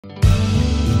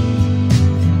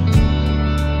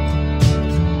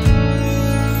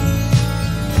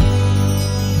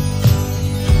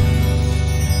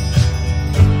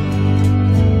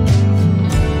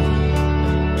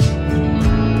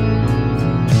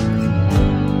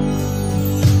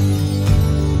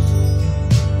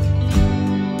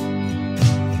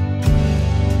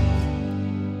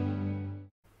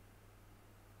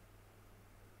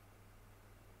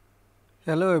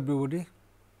Hello everybody,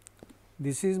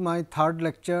 this is my third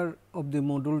lecture of the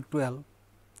module 12.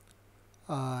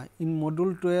 In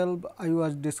module 12, I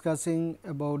was discussing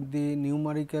about the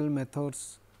numerical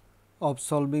methods of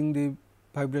solving the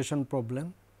vibration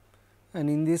problem, and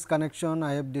in this connection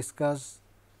I have discussed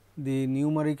the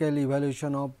numerical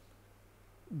evaluation of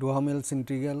Duhamel's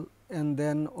integral, and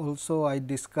then also I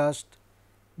discussed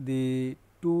the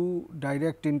two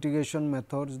direct integration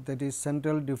methods, that is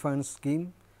central difference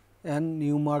scheme and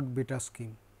Newmark beta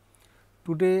scheme.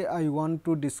 Today I want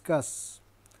to discuss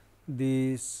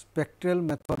the spectral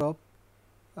method of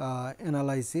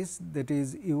analysis that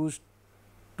is used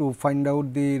to find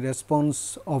out the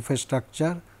response of a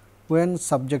structure when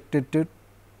subjected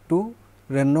to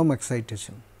random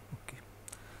excitation. Okay.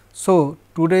 So,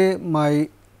 today my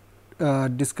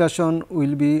discussion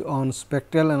will be on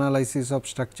spectral analysis of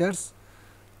structures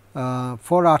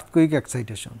for earthquake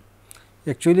excitation.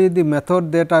 Actually, the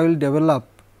method that I will develop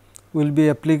will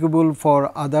be applicable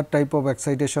for other type of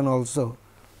excitation also,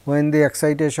 when the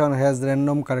excitation has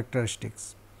random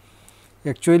characteristics.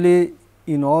 Actually,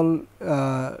 in all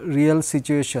real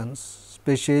situations,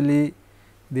 especially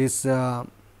this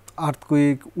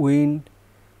earthquake, wind,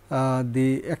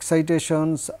 the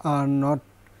excitations are not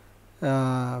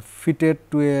fitted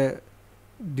to a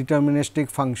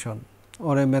deterministic function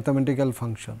or a mathematical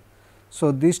function.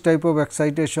 So, this type of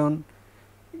excitation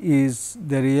is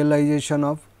the realization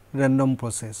of random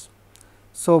process.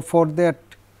 So, for that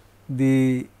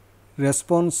the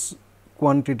response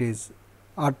quantities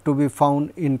are to be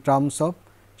found in terms of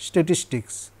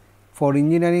statistics. For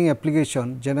engineering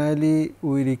application, generally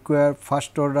we require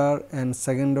first order and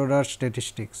second order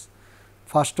statistics.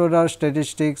 First order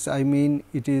statistics, I mean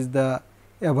it is the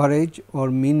average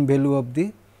or mean value of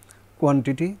the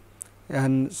quantity,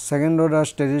 and second order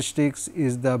statistics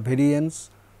is the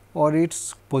variance or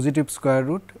its positive square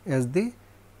root as the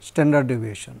standard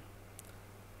deviation.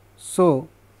 So,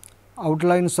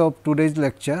 outlines of today's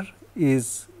lecture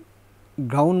is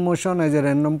ground motion as a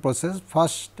random process.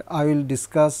 First, I will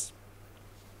discuss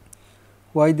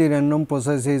why the random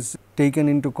process is taken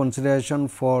into consideration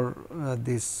for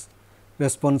this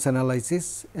response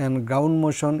analysis, and ground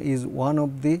motion is one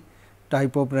of the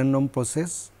type of random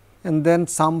process, and then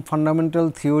some fundamental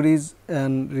theories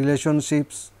and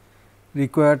relationships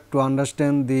required to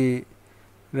understand the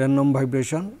random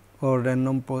vibration or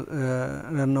random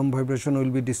vibration will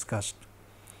be discussed.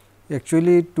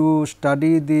 Actually, to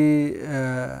study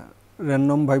the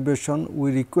random vibration,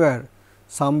 we require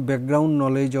some background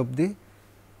knowledge of the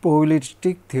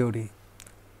probabilistic theory,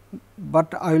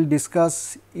 but I will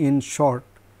discuss in short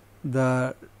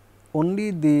the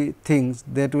only the things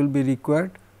that will be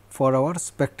required for our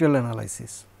spectral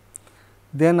analysis.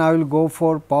 Then I will go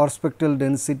for power spectral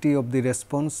density of the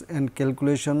response and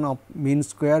calculation of mean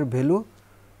square value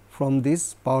from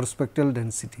this power spectral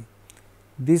density.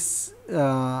 This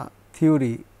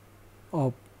theory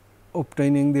of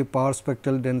obtaining the power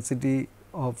spectral density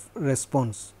of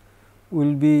response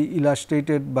will be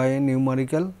illustrated by a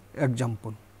numerical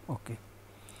example. Okay.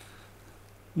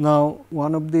 Now,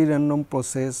 one of the random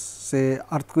process, say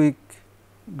earthquake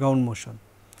ground motion,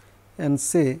 and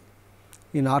say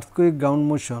in earthquake ground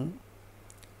motion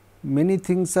many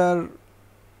things are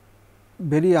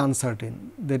very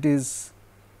uncertain, that is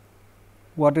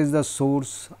what is the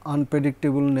source,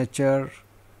 unpredictable nature,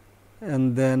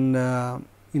 and then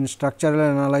in structural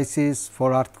analysis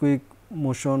for earthquake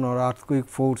motion or earthquake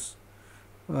force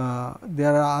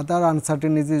there are other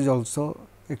uncertainties also.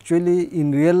 Actually,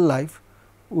 in real life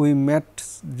we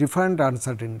met different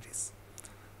uncertainties.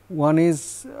 One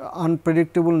is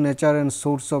unpredictable nature and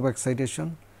source of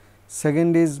excitation,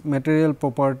 second is material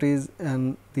properties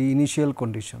and the initial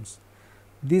conditions.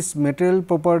 These material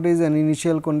properties and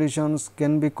initial conditions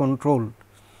can be controlled,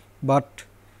 but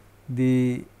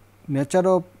the nature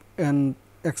of an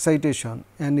excitation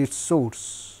and its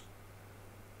source,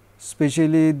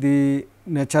 especially the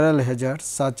natural hazards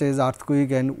such as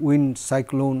earthquake and wind,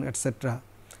 cyclone, etc.,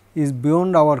 is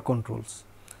beyond our controls.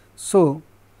 So,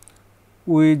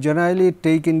 we generally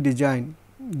take in design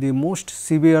the most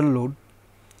severe load,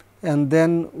 and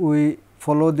then we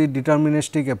follow the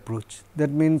deterministic approach. That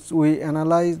means, we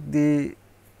analyze the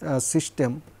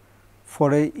system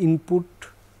for a input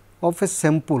of a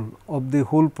sample of the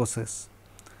whole process,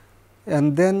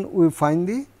 and then we find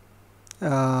the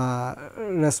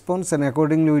response and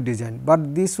accordingly we design,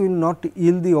 but this will not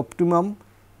yield the optimum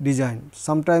design.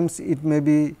 Sometimes it may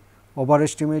be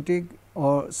overestimating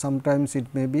or sometimes it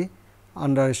may be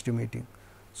underestimating.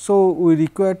 So, we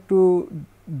require to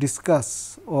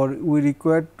discuss or we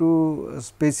require to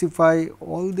specify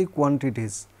all the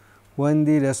quantities when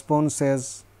the response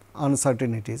has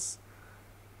uncertainties.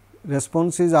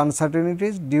 Response is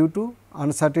uncertainties due to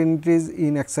uncertainties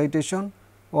in excitation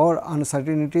or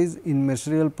uncertainties in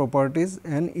material properties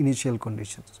and initial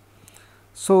conditions.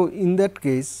 So, in that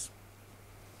case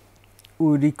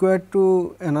we require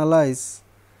to analyze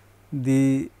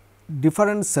the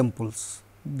different samples,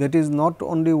 that is not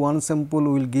only one sample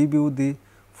will give you the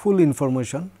full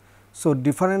information. So,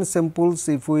 different samples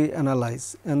if we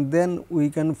analyze and then we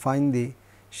can find the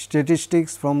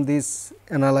statistics from this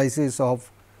analysis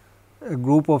of a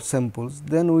group of samples,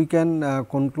 then we can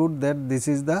conclude that this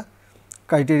is the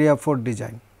criteria for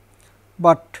design.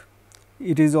 But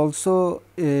it is also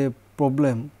a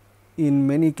problem in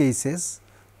many cases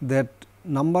that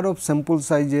number of sample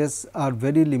sizes are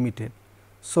very limited.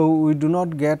 So, we do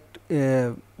not get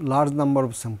a large number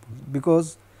of samples,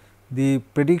 because the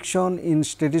prediction in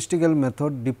statistical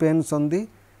method depends on the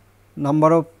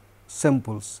number of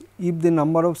samples. If the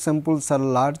number of samples are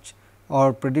large,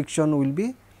 our prediction will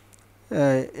be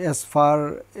as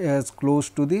far as close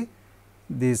to the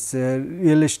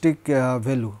realistic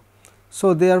value.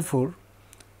 So, therefore,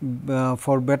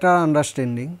 for better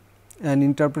understanding and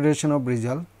interpretation of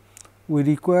result, we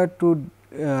require to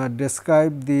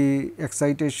describe the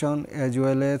excitation as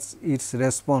well as its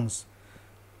response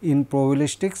in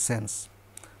probabilistic sense.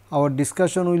 Our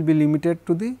discussion will be limited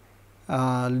to the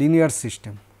linear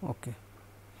system. Okay.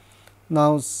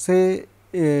 Now, say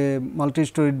a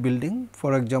multi-storied building,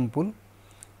 for example,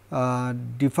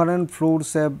 different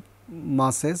floors have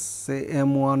masses, say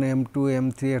M1, M2,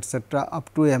 M3 etcetera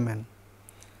up to Mn.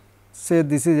 Say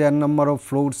this is n number of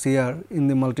floors here in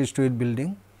the multi-storied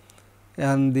building,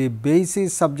 and the base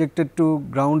is subjected to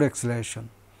ground acceleration.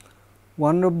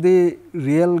 One of the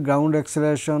real ground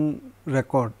acceleration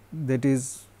record that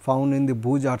is found in the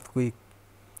Bhuj earthquake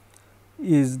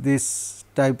is this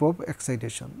type of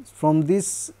excitation. From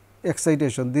this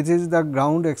excitation, this is the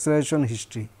ground acceleration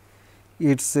history.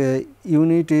 Its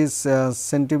unit is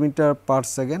centimeter per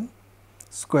second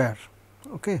square.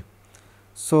 Okay.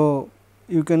 So,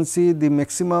 you can see the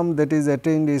maximum that is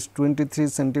attained is 23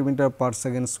 centimeter per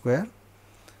second square,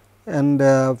 and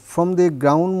from the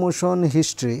ground motion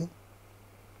history,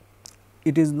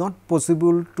 it is not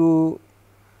possible to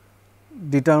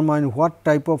determine what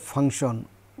type of function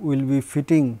will be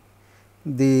fitting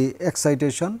the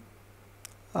excitation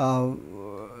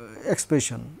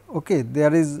expression. Okay.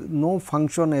 There is no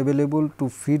function available to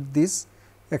fit this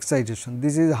excitation.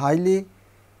 This is highly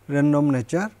random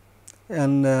nature,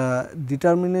 and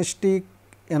deterministic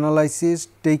analysis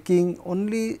taking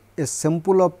only a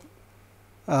sample of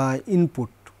input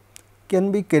can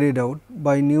be carried out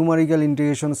by numerical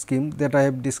integration scheme that I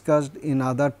have discussed in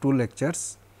other two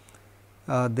lectures,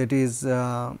 that is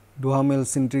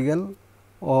Duhamel's integral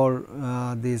or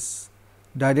this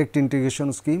direct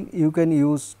integration scheme you can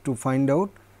use to find out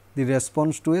the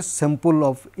response to a sample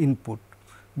of input,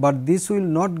 but this will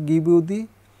not give you the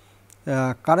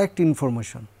correct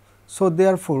information. So,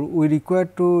 therefore, we require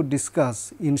to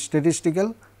discuss in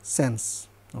statistical sense.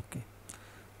 Okay.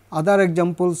 Other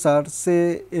examples are,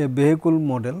 say a vehicle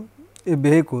model, a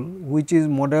vehicle which is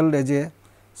modeled as a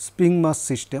spring mass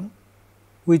system,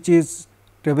 which is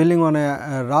travelling on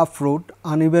a rough road,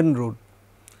 uneven road.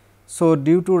 So,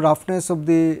 due to roughness of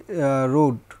the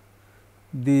road,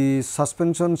 the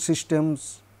suspension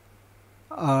systems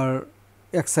are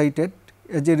excited.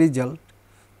 As a result,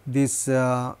 this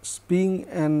spring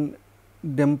and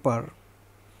damper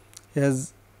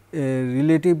has a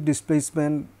relative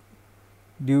displacement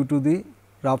due to the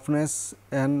roughness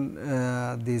and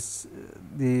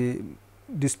the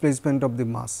displacement of the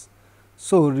mass.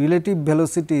 So, relative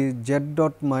velocity is z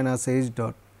dot minus h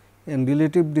dot and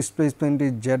relative displacement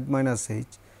is z minus h.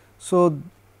 So,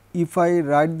 if I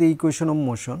write the equation of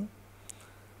motion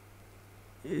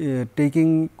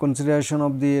taking consideration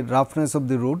of the roughness of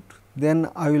the road, then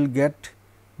I will get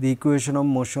the equation of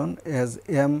motion as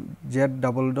m z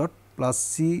double dot plus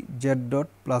c z dot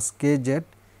plus k z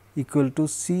equal to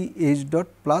c h dot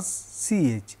plus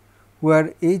c h,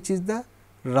 where h is the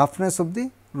roughness of the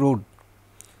road.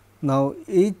 Now,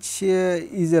 h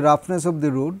is a roughness of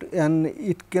the road and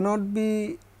it cannot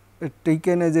be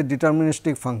taken as a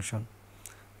deterministic function.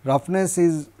 Roughness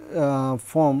is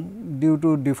formed due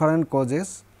to different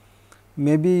causes,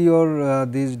 maybe your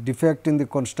this defect in the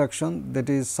construction, that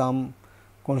is some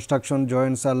construction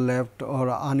joints are left or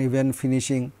uneven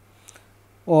finishing,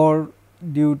 or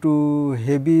due to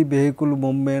heavy vehicle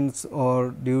movements or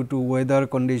due to weather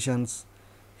conditions,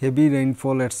 heavy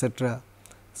rainfall etcetera.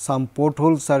 Some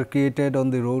potholes are created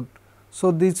on the road.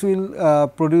 So, this will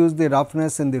produce the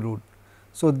roughness in the road.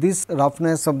 So, this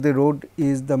roughness of the road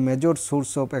is the major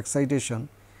source of excitation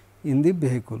in the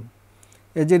vehicle.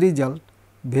 As a result,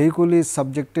 vehicle is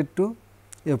subjected to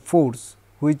a force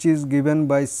which is given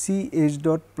by C h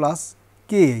dot plus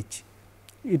K h.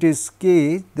 It is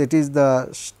K h, that is the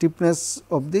stiffness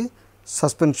of the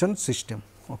suspension system.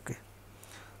 Okay.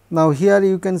 Now, here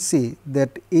you can see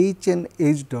that h and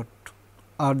h dot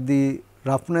are the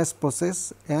roughness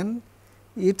process and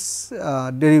its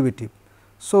derivative.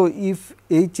 So, if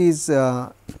h is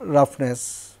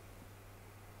roughness,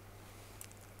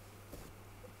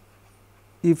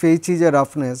 if h is a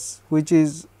roughness which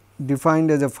is defined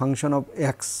as a function of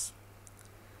x,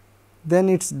 then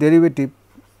its derivative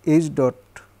h dot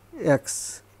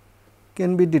x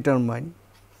can be determined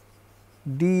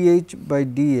dh by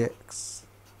dx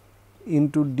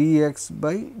into dx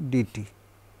by dt.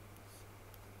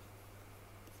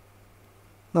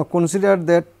 Now, consider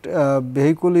that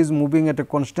vehicle is moving at a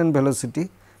constant velocity,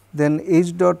 then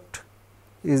h dot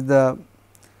is the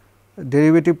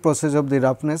derivative process of the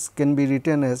roughness, can be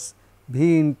written as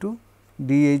v into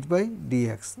dh by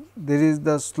dx. There is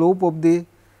the slope of the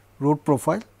road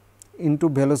profile into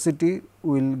velocity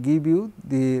will give you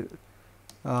the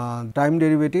time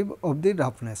derivative of the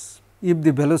roughness if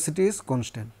the velocity is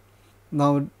constant.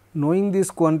 Now, knowing this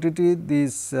quantity,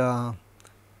 this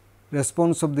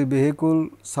response of the vehicle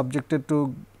subjected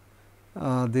to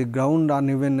the ground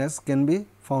unevenness can be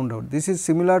found out. This is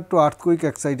similar to earthquake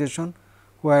excitation,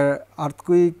 where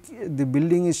earthquake the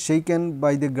building is shaken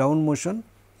by the ground motion.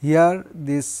 Here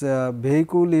this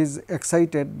vehicle is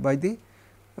excited by the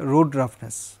road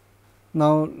roughness.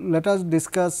 Now, let us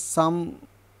discuss some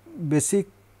basic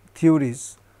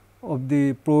theories of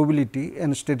the probability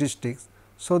and statistics,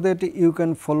 so that you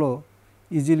can follow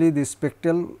easily the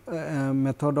spectral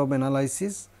method of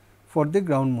analysis for the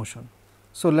ground motion.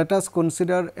 So, let us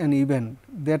consider an event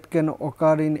that can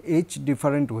occur in h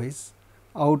different ways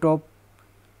out of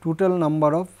total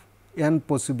number of n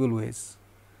possible ways,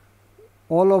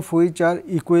 all of which are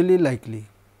equally likely.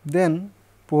 Then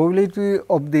probability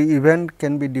of the event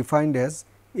can be defined as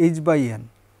h by n.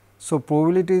 So,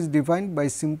 probability is defined by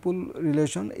simple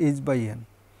relation h by n.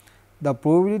 The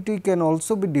probability can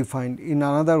also be defined in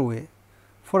another way.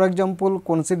 For example,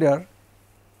 consider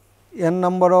n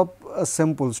number of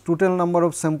samples, total number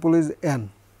of sample is n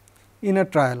in a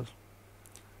trial,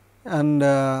 and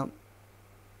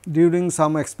during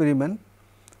some experiment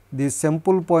the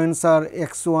sample points are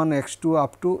x 1, x 2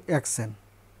 up to x n,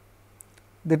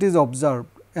 that is observed,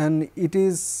 and it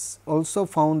is also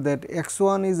found that x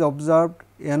 1 is observed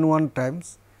n 1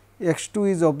 times, x 2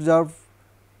 is observed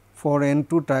for n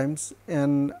 2 times,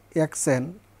 and x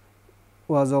n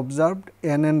was observed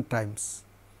n n times.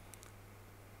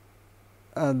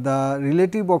 The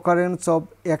relative occurrence of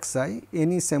x I,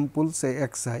 any sample say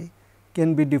x I,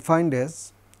 can be defined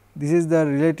as, this is the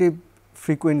relative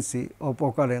frequency of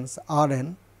occurrence R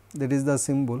n, that is the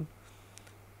symbol,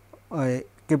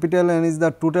 capital N is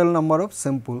the total number of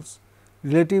samples.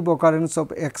 Relative occurrence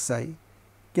of x I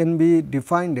can be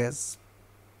defined as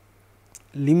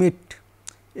limit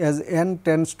as n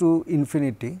tends to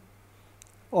infinity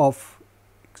of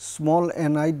small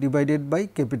n I divided by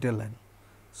capital N.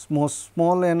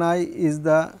 Small n I is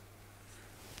the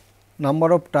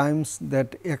number of times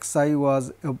that x I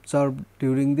was observed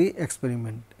during the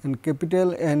experiment, and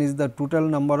capital N is the total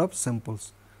number of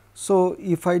samples. So,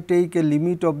 if I take a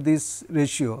limit of this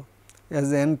ratio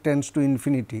as n tends to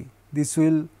infinity, this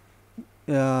will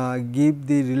give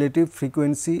the relative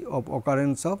frequency of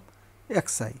occurrence of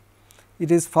x I.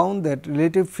 It is found that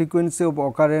relative frequency of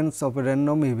occurrence of a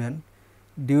random event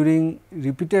during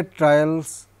repeated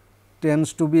trials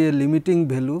tends to be a limiting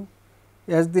value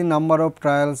as the number of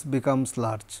trials becomes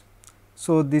large.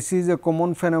 So, this is a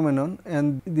common phenomenon,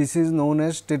 and this is known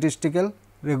as statistical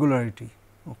regularity.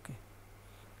 Okay.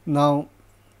 Now,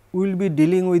 we will be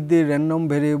dealing with the random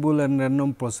variable and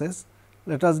random process.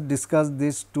 Let us discuss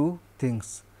these two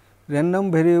things.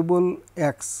 Random variable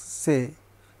x, say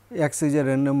x is a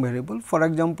random variable, for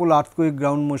example, earthquake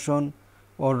ground motion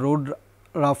or road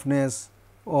roughness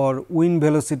or wind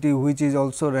velocity, which is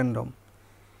also random,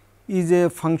 is a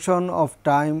function of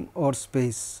time or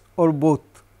space or both,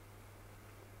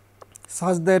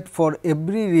 such that for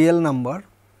every real number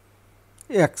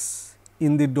x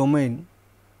in the domain,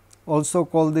 also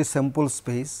called the sample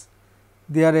space,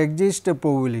 there exists a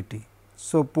probability.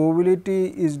 So, probability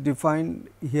is defined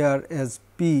here as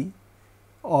p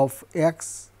of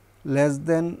x less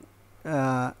than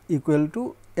equal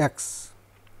to x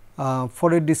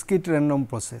for a discrete random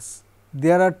process.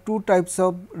 There are two types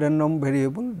of random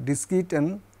variable, discrete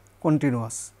and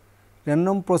continuous.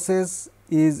 Random process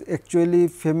is actually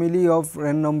family of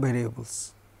random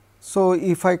variables. So,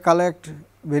 if I collect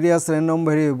various random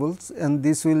variables and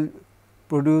this will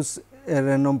produce a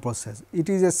random process. It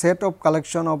is a set of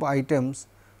collection of items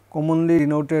commonly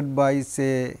denoted by,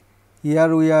 say,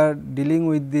 here we are dealing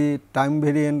with the time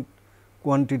variant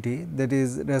quantity, that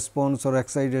is response or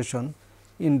excitation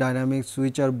in dynamics,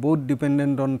 which are both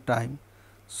dependent on time.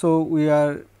 So, we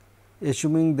are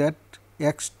assuming that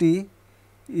x t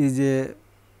is a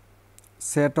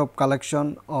set of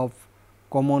collection of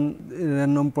common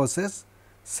random process,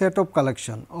 set of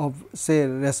collection of, say,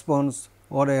 response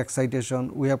or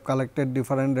excitation. We have collected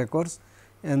different records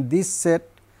and this set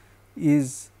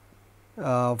is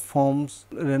forms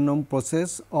random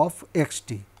process of x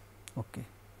t. Okay.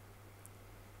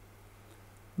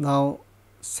 Now,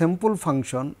 sample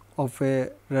function of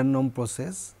a random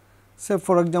process, say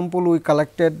for example, we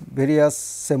collected various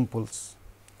samples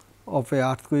of a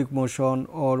earthquake motion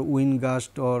or wind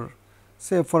gust, or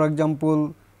say for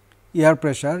example, air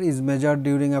pressure is measured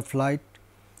during a flight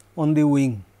on the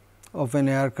wing of an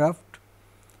aircraft,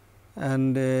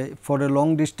 and for a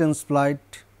long distance flight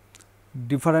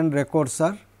different records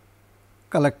are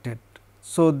collected.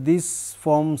 So, this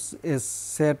forms a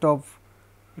set of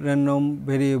random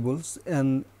variables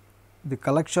and the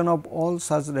collection of all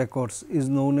such records is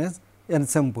known as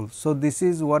ensemble. So, this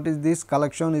is what is this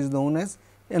collection is known as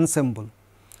ensemble.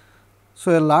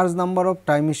 So, a large number of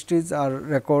time histories are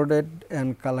recorded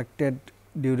and collected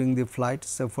during the flight,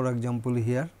 say for example,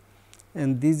 here,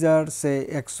 and these are say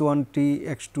x 1 t,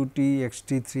 x 2 t, x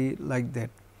t 3 like that.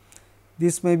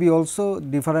 This may be also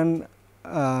different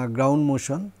ground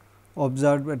motion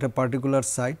observed at a particular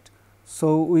site.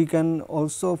 So, we can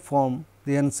also form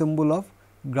the ensemble of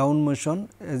ground motion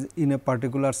as in a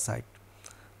particular site.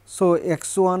 So,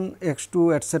 x 1, x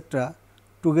 2 etcetera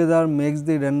together makes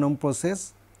the random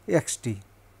process x t.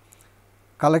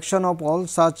 Collection of all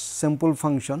such sample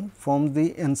function forms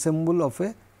the ensemble of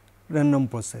a random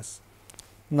process.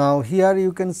 Now, here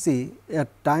you can see at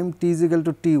time t is equal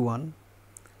to t 1,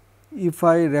 if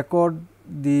I record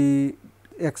the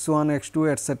x 1, x 2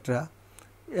 etcetera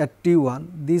at t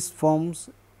 1, this forms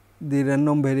the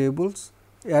random variables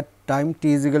at time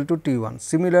t is equal to t 1.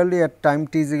 Similarly, at time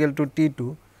t is equal to t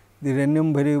 2, the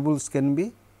random variables can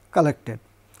be collected.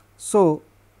 So,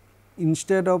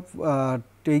 instead of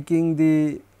taking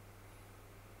the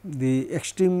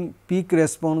extreme peak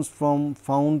response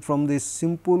found from this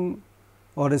simple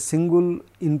or a single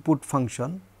input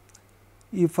function,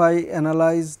 if I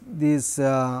analyze this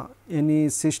any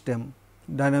system,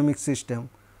 dynamic system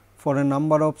for a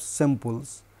number of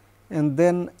samples, and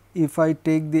then if I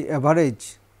take the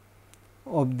average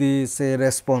of the say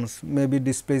response, maybe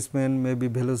displacement, maybe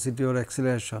velocity or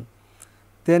acceleration,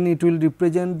 then it will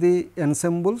represent the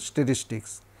ensemble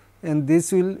statistics, and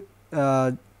this will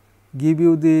give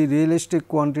you the realistic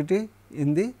quantity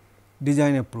in the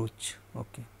design approach.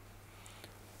 Okay.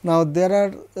 Now, there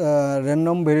are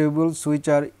random variables which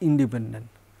are independent.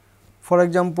 For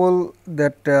example,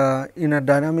 that in a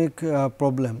dynamic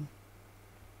problem,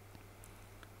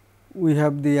 we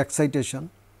have the excitation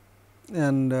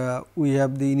and we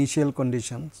have the initial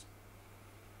conditions,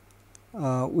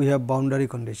 we have boundary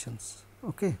conditions.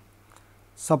 Okay.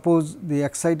 Suppose the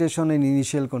excitation and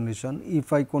initial condition,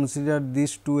 if I consider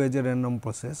these two as a random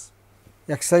process,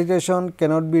 excitation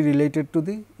cannot be related to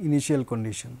the initial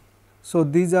condition. So,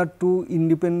 these are two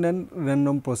independent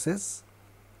random process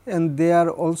and they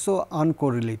are also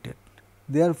uncorrelated.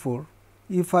 Therefore,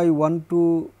 if I want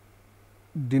to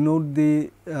denote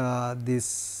the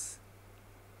this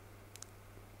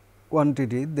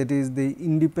quantity, that is the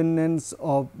independence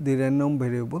of the random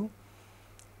variable,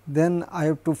 then I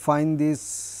have to find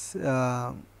this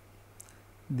the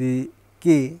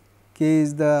k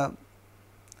is the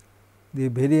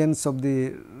variance of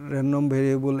the random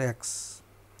variable x,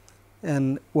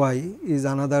 and y is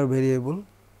another variable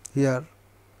here,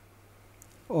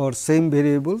 or same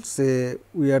variable, say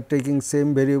we are taking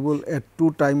same variable at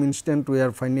two time instant, we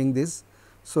are finding this.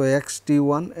 So, x t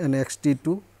 1 and x t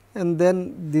 2, and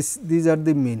then these are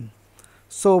the mean.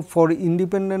 So, for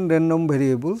independent random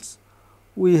variables,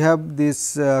 we have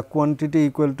this quantity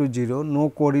equal to 0, no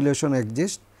correlation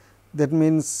exists. That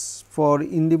means, for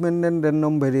independent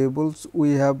random variables,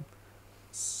 we have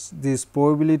this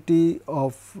probability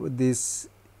of this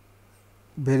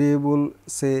variable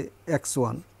say x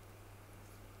 1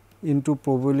 into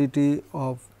probability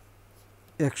of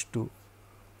x 2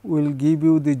 will give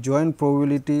you the joint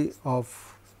probability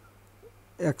of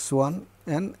x 1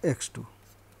 and x 2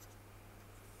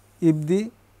 if the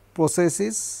process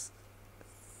is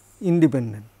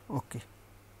independent. Okay.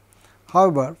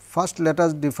 However, first let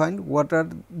us define what are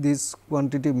these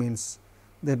quantity means,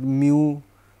 that mu,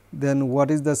 then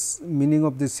what is the meaning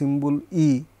of the symbol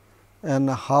E, and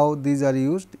how these are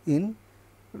used in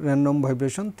random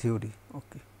vibration theory.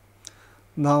 Okay.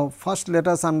 Now, first let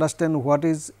us understand what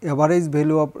is average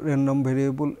value of random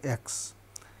variable x.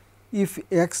 If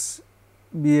x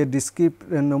be a discrete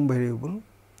random variable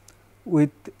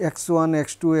with x 1,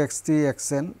 x 2, x 3,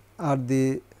 x n are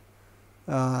the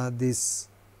this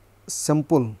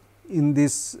sample in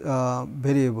this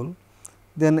variable,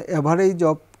 then average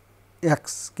of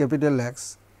x, capital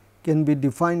X, can be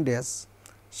defined as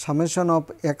summation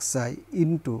of x I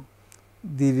into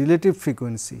the relative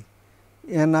frequency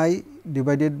n I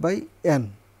divided by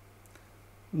n.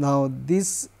 Now,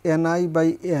 this n I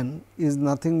by n is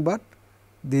nothing but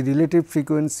the relative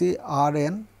frequency R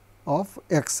n of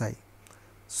x I.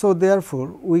 So, therefore,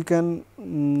 we can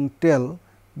tell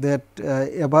that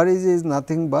average is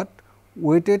nothing but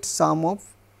weighted sum of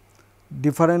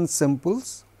different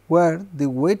samples, where the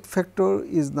weight factor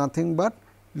is nothing but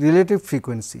relative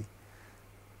frequency,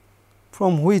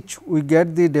 from which we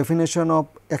get the definition of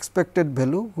expected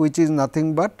value, which is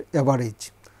nothing but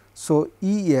average. So,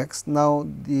 E x, now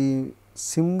the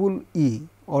symbol E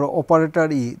or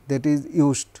operator E that is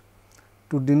used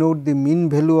to denote the mean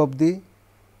value of the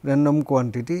random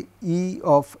quantity E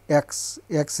of x,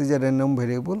 x is a random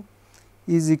variable,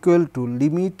 is equal to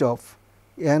limit of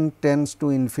n tends to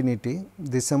infinity,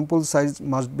 the sample size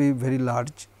must be very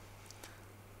large,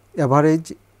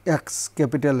 average x,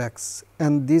 capital X,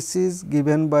 and this is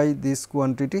given by this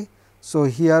quantity. So,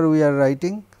 here we are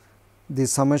writing the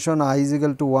summation I is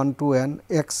equal to 1 to n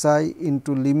x I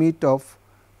into limit of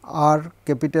r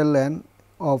capital N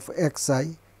of x I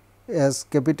as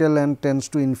capital N tends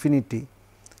to infinity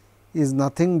is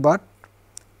nothing but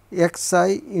x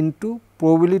I into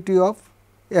probability of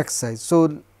x I.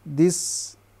 So,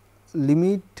 this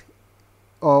limit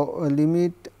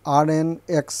limit r n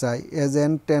x I as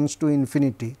n tends to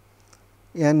infinity,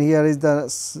 and here is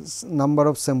the number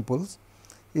of samples,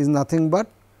 is nothing but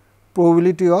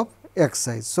probability of x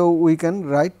I. So, we can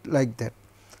write like that.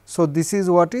 So, this is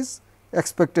what is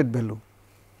expected value.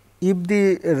 If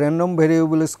the random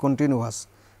variable is continuous,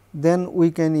 then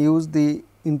we can use the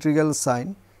integral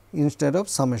sign instead of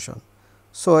summation.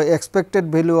 So,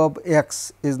 expected value of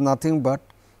x is nothing but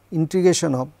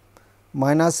integration of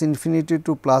minus infinity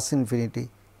to plus infinity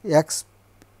x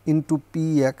into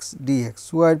p x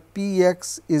dx, where p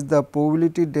x is the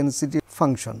probability density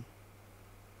function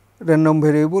random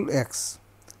variable x.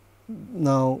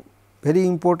 Now, very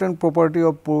important property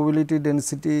of probability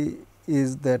density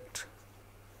is that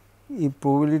if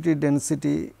probability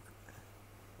density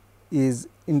is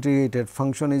integrated,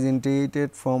 function is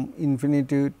integrated from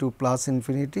infinity to plus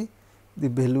infinity, the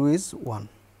value is 1.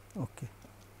 Okay.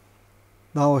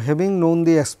 Now, having known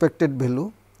the expected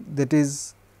value, that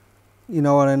is in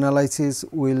our analysis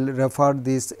we will refer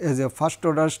this as a first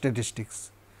order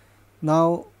statistics.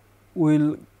 Now, we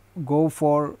will go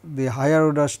for the higher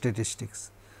order statistics.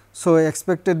 So,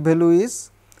 expected value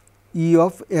is E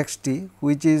of x t,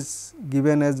 which is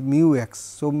given as mu x.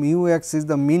 So, mu x is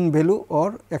the mean value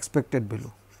or expected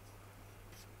value,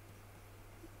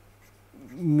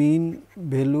 mean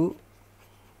value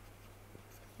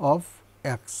of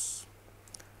x.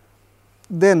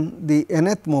 Then the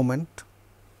nth moment,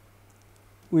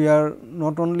 we are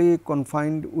not only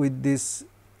confined with this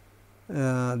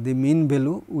the mean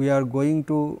value, we are going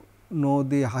to know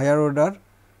the higher order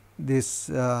this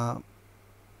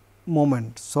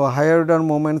moment. So, higher order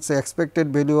moments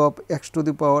expected value of x to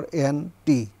the power n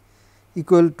t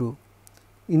equal to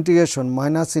integration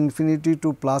minus infinity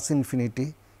to plus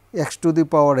infinity x to the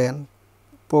power n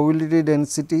probability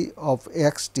density of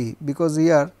x t, because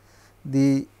here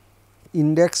the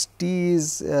index t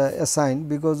is assigned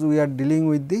because we are dealing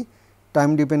with the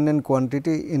time dependent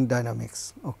quantity in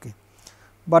dynamics. Okay.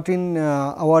 But in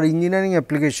our engineering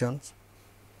applications,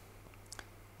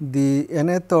 the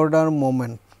nth order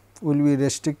moment will be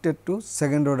restricted to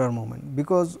second order moment,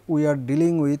 because we are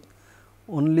dealing with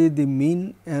only the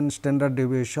mean and standard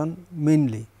deviation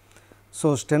mainly.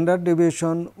 So, standard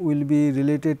deviation will be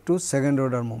related to second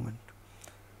order moment.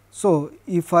 So,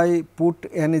 if I put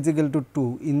n is equal to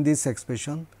 2 in this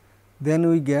expression, then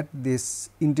we get this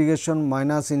integration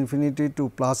minus infinity to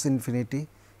plus infinity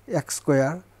x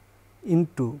square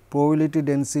into probability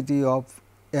density of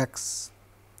x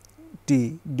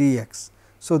t dx.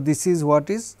 So, this is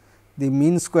what is the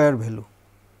mean square value,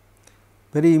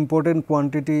 very important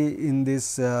quantity in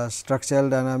this structural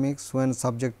dynamics when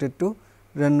subjected to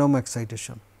random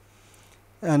excitation.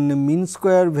 And mean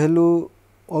square value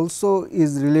also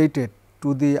is related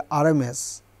to the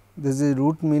RMS, this is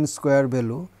root mean square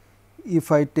value.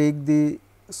 If I take the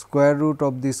square root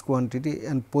of this quantity,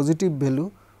 and positive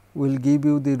value will give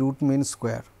you the root mean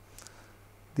square.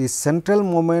 The central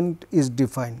moment is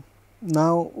defined.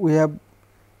 Now, we have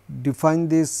defined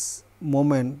this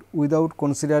moment without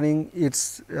considering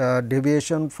its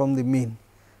deviation from the mean.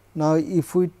 Now,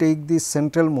 if we take the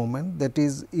central moment, that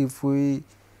is, if we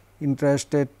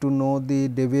interested to know the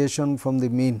deviation from the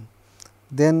mean,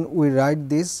 then we write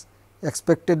this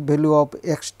expected value of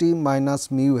x t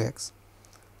minus mu x.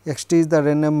 X t is the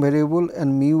random variable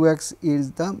and mu x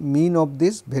is the mean of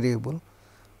this variable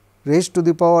raised to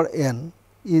the power n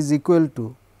is equal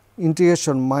to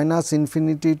integration minus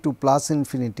infinity to plus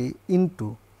infinity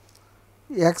into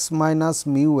x minus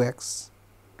mu x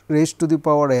raised to the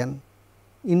power n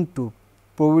into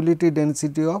probability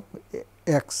density of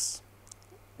x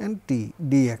and t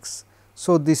dx.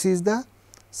 So, this is the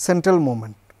central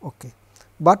moment, okay,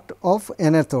 but of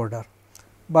nth order.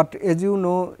 But as you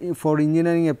know, for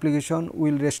engineering application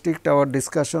we will restrict our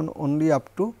discussion only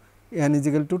up to n is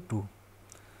equal to 2.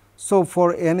 So,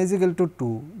 for n is equal to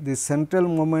 2, the central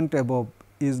moment above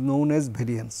is known as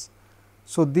variance.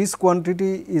 So, this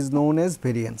quantity is known as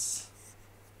variance.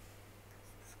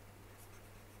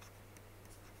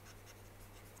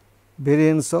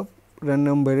 Variance of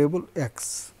random variable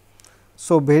x.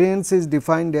 So, variance is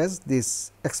defined as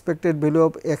this expected value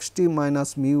of x t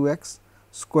minus mu x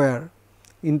square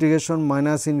integration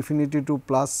minus infinity to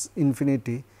plus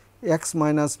infinity x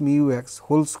minus mu x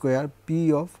whole square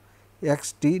p of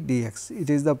x t dx. It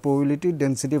is the probability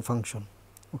density function.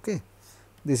 Okay.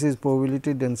 This is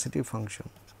probability density function.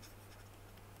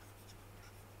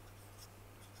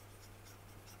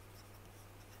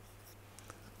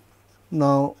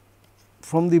 Now,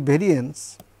 from the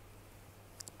variance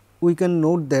we can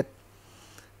note that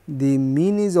the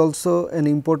mean is also an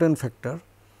important factor,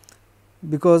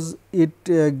 because it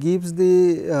gives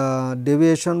the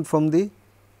deviation from the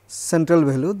central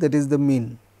value, that is the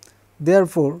mean.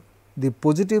 Therefore, the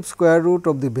positive square root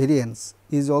of the variance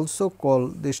is also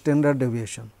called the standard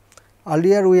deviation.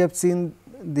 Earlier we have seen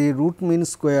the root mean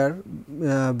square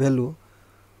value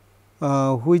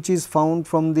which is found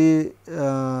from the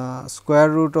square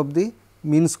root of the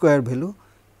mean square value.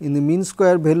 In the mean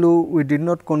square value we did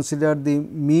not consider the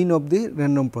mean of the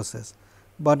random process,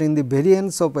 but in the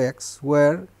variance of x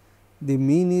where the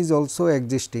mean is also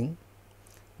existing,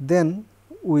 then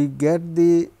we get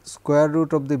the square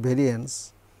root of the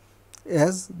variance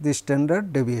as the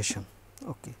standard deviation.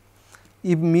 Okay.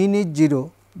 If mean is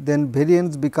 0, then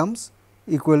variance becomes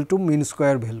equal to mean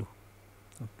square value.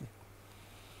 Okay.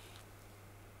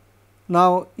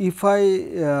 Now, if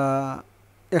I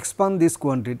expand this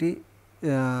quantity,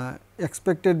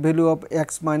 expected value of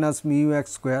x minus mu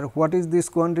x square, what is this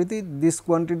quantity? This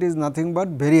quantity is nothing but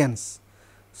variance.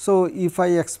 So, if I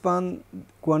expand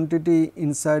quantity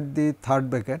inside the third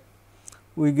bracket,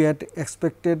 we get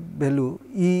expected value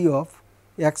E of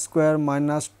x square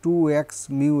minus 2 x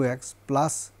mu x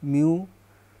plus mu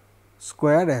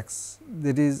square x,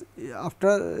 that is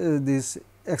after this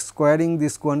x squaring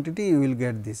this quantity you will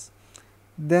get this.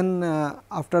 Then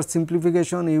after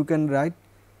simplification you can write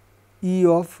E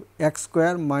of x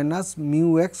square minus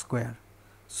mu x square.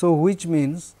 So, which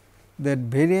means that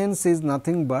variance is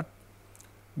nothing but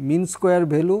mean square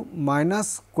value minus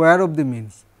square of the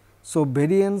means. So,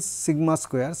 variance sigma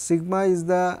square, sigma is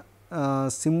the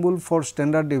symbol for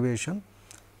standard deviation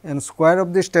and square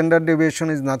of the standard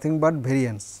deviation is nothing but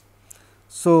variance.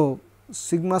 So,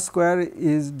 sigma square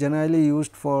is generally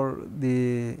used for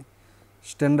the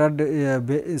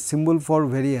standard symbol for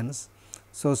variance.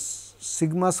 So,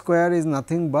 sigma square is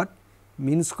nothing but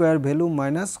mean square value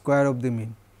minus square of the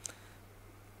mean.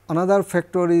 Another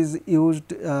factor is used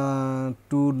to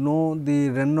know the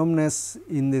randomness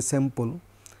in the sample,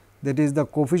 that is the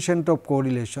coefficient of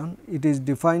correlation. It is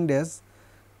defined as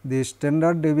the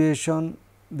standard deviation,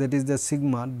 that is the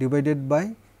sigma, divided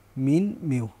by mean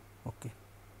mu. Okay.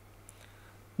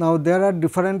 Now, there are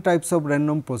different types of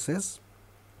random process.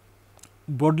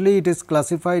 Broadly it is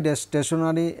classified as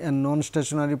stationary and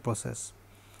non-stationary process.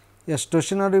 A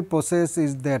stationary process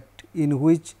is that in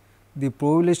which the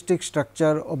probabilistic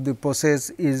structure of the process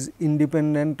is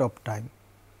independent of time.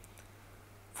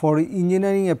 For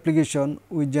engineering application,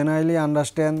 we generally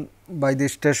understand by the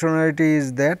stationarity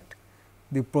is that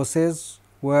the process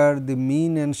where the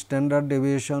mean and standard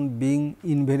deviation being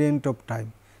invariant of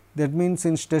time. That means,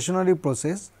 in stationary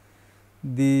process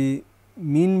the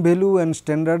mean value and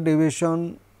standard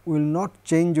deviation will not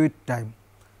change with time.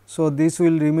 So, this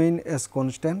will remain as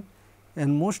constant,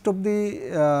 and most of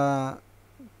the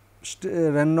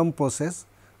random process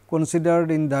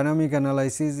considered in dynamic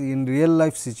analysis in real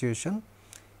life situation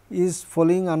is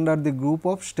falling under the group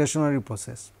of stationary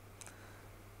process.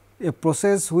 A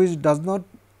process which does not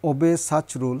obey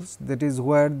such rules, that is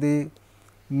where the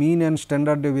mean and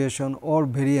standard deviation or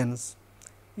variance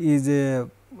is a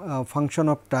function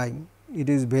of time, it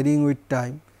is varying with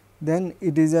time, then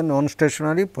it is a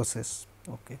non-stationary process.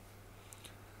 Okay.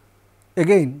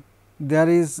 Again, there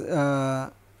is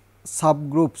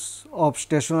subgroups of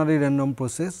stationary random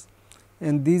process,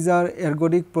 and these are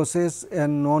ergodic process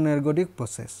and non-ergodic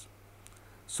process.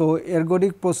 So,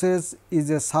 ergodic process is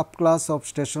a subclass of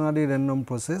stationary random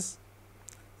process.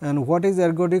 And what is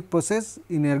ergodic process?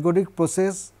 In ergodic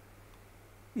process,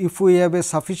 if we have a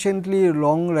sufficiently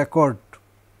long record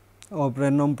of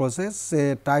random process,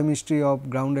 say time history of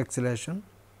ground acceleration,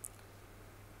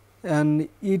 and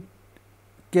it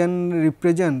can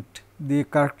represent the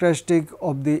characteristic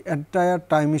of the entire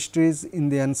time histories in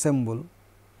the ensemble,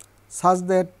 such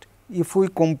that if we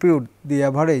compute the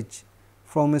average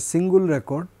from a single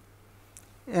record,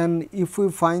 and if we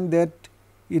find that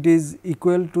it is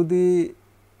equal to the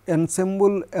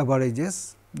ensemble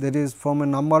averages, that is from a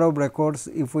number of records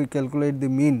if we calculate the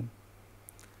mean,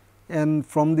 and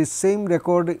from the same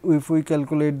record if we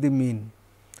calculate the mean,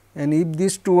 and if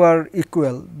these two are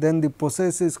equal, then the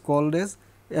process is called as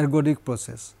ergodic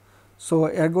process. So,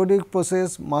 ergodic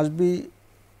process must be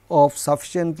of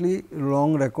sufficiently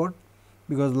long record,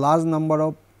 because large number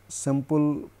of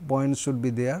sample points should be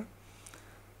there.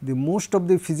 The most of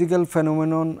the physical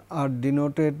phenomenon are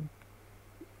denoted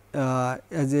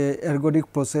as a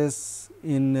ergodic process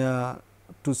in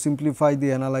to simplify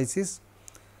the analysis,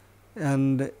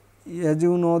 and as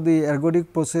you know, the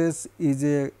ergodic process is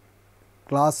a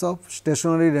class of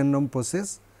stationary random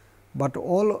process, but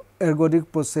all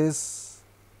ergodic process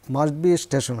must be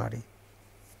stationary,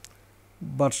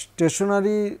 but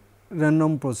stationary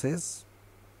random process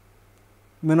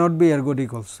may not be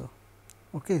ergodic also.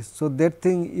 Okay. So, that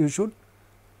thing you should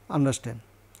understand.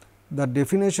 The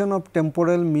definition of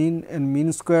temporal mean and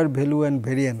mean square value and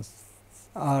variance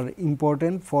are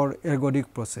important for ergodic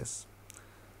process.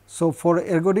 So, for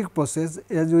ergodic process,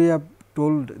 as we have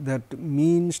told that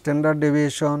mean, standard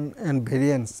deviation and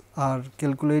variance are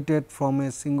calculated from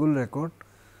a single record.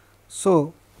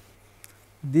 So,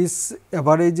 these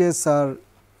averages are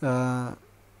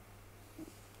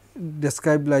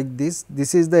described like this.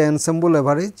 This is the ensemble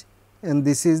average and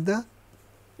this is the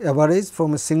average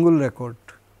from a single record.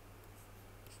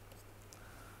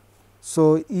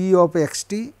 So, E of x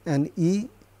t and E,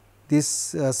 this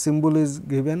symbol is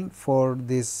given for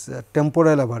this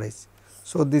temporal average.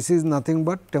 So, this is nothing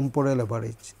but temporal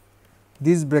average,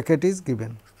 this bracket is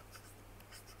given.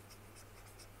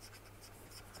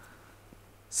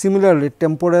 Similarly,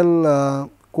 temporal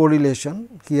correlation,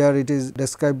 here it is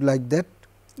described like that,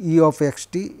 E of x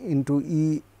t into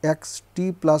E x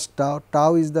t plus tau,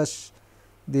 tau is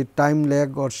the time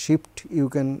lag or shift you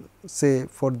can say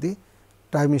for the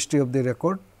time history of the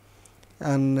record,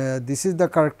 and this is the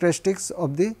characteristics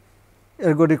of the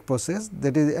ergodic process,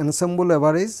 that is ensemble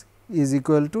average is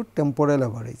equal to temporal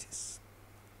averages.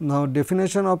 Now,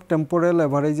 definition of temporal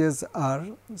averages are,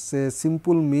 say,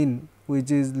 simple mean,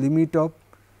 which is limit of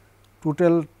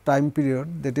total time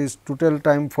period, that is total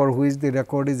time for which the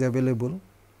record is available.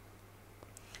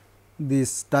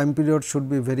 This time period should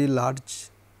be very large.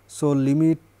 So,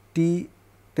 limit t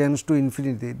tends to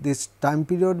infinity. This time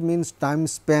period means time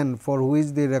span for which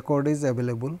the record is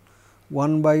available,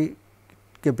 1 by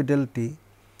capital T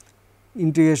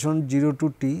integration 0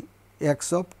 to t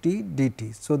x of t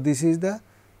dt. So, this is the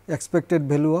expected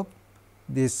value of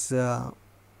this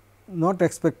not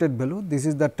expected value, this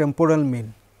is the temporal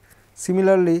mean.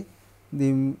 Similarly,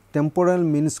 the temporal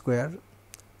mean square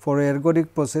for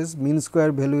ergodic process, mean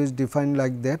square value is defined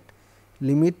like that,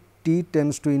 limit t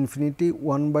tends to infinity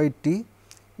 1 by t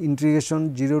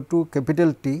integration 0 to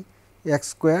capital T x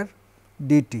square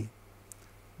dt.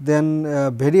 Then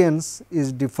variance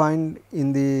is defined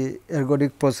in the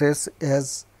ergodic process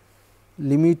as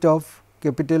limit of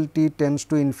capital T tends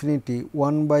to infinity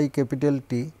 1 by capital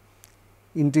T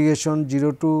integration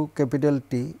 0 to capital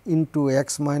T into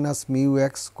x minus mu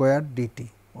x square dt.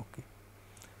 Okay.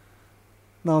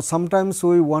 Now, sometimes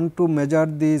we want to measure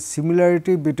the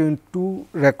similarity between two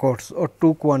records or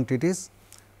two quantities.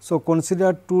 So,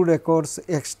 consider two records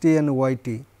x t and y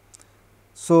t.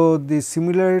 So, the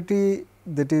similarity,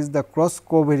 that is the cross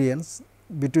covariance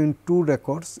between two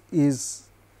records, is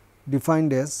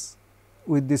defined as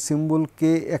with the symbol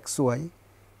k x y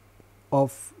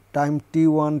of time t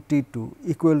 1 t 2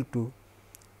 equal to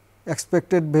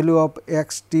expected value of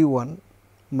x t 1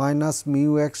 minus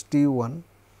mu x t 1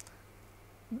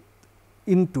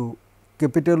 into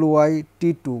capital Y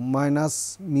T2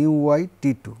 minus mu y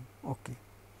T2. Okay.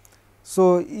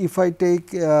 So, if I take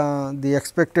the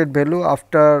expected value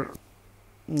after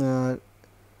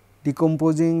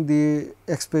decomposing the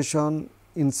expression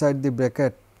inside the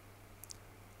bracket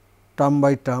term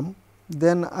by term,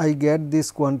 then I get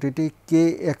this quantity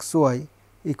k x y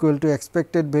equal to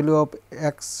expected value of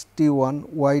x t 1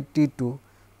 y t 2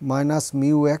 minus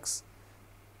mu x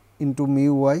into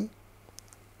mu y,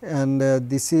 and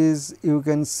this is, you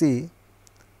can see,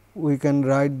 we can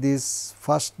write this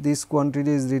first, this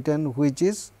quantity is written which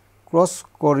is cross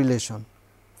correlation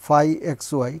phi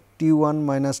x y t 1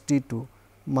 minus t 2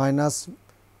 minus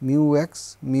mu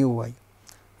x mu y.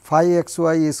 Phi x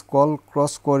y is called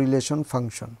cross correlation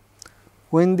function.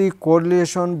 When the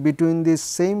correlation between the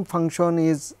same function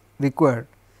is required,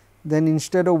 then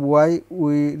instead of y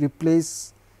we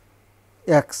replace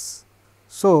x.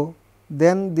 So,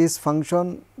 then this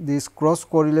function, this cross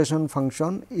correlation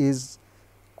function is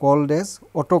called as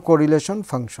autocorrelation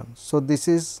function. So, this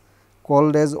is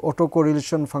called as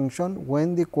autocorrelation function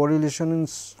when the correlation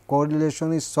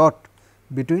is sought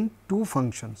between two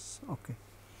functions. Okay.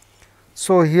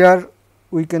 So, here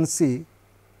we can see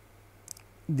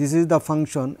this is the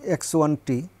function x 1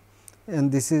 t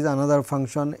and this is another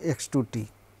function x 2 t.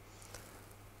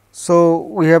 So,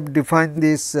 we have defined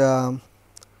this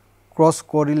cross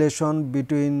correlation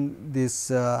between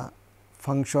this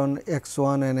function x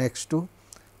 1 and x 2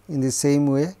 in the same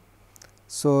way.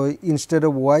 So, instead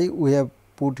of y we have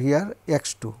put here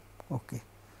x 2. Okay.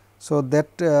 So, that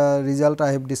result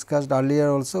I have discussed earlier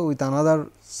also with another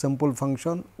simple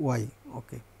function y.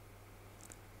 Okay.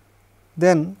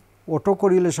 Then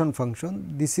autocorrelation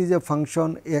function, this is a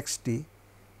function x t,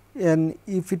 and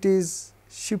if it is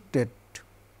shifted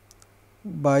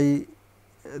by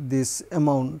this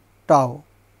amount tau,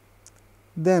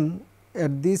 then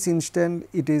at this instant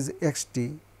it is x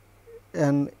t,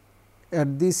 and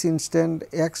at this instant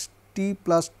x t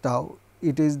plus tau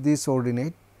it is this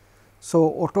ordinate.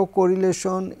 So,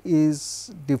 autocorrelation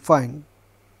is defined,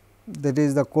 that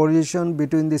is the correlation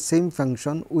between the same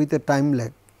function with a time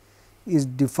lag is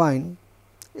defined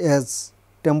as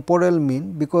temporal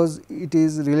mean, because it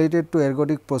is related to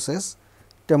ergodic process.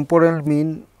 Temporal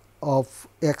mean of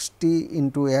x t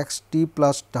into x t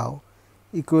plus tau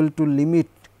equal to limit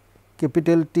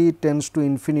capital T tends to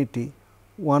infinity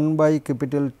 1 by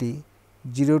capital T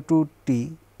 0 to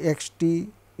t x t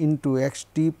into x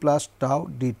t plus tau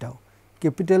d tau.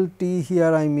 Capital T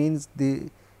here I means the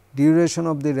duration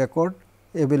of the record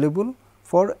available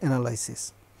for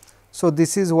analysis. So,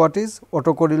 this is what is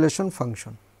autocorrelation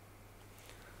function.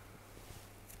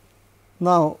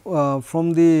 Now,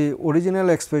 from the original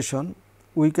expression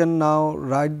we can now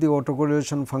write the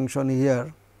autocorrelation function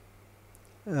here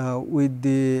with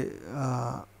the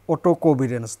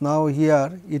autocovariance. Now,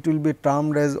 here it will be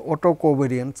termed as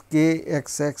autocovariance k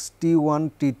x x t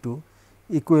 1 t 2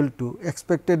 equal to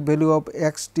expected value of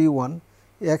x t 1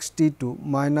 x t 2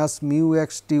 minus mu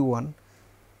x t 1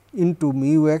 into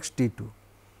mu x t 2,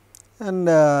 and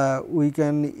we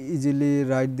can easily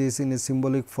write this in a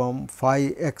symbolic form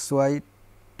phi x y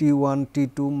t 1 t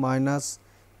 2 minus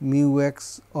mu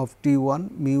x of t 1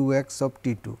 mu x of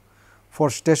t 2. For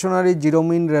stationary 0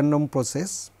 mean random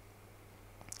process,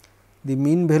 the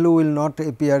mean value will not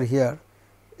appear here,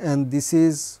 and this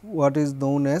is what is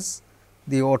known as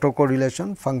the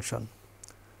autocorrelation function.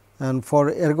 And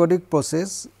for ergodic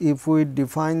process, if we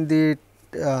define the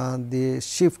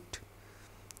shift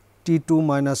t 2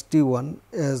 minus t 1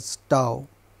 as tau,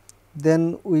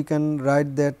 then we can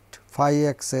write that phi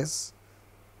x s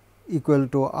equal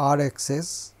to r x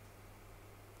s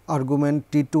argument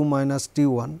t 2 minus t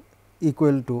 1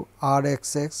 equal to r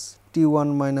x x t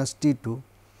 1 minus t 2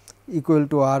 equal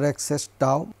to r x s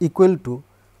tau equal to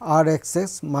r x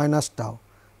s minus tau.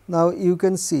 Now, you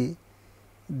can see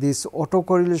these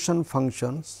autocorrelation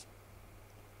functions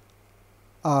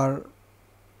are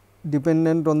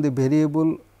dependent on the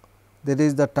variable, that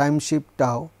is the time shift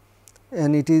tau,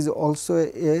 and it is also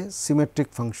a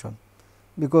symmetric function,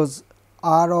 because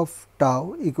r of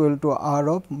tau equal to r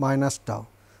of minus tau.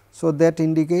 So, that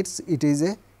indicates it is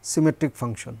a symmetric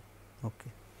function.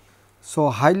 Okay. So,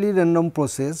 highly random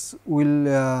process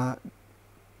will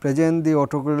present the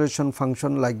autocorrelation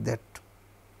function like that.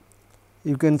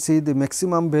 You can see the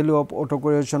maximum value of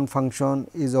autocorrelation function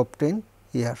is obtained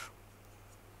here.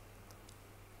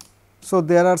 So,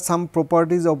 there are some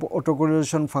properties of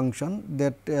autocorrelation function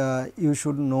that you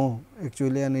should know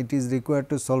actually, and it is required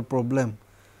to solve problem.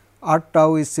 R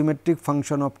tau is symmetric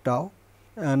function of tau,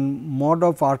 and mod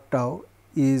of R tau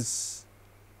is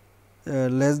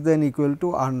less than equal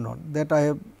to R naught, that I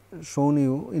have shown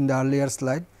you in the earlier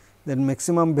slide. then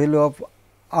maximum value of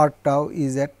r tau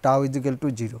is at tau is equal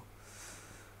to 0.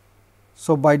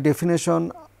 So, by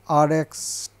definition r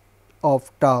x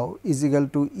of tau is equal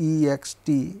to E x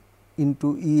t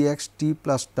into E x t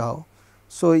plus tau.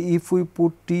 So, if we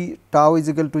put t tau is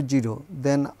equal to 0,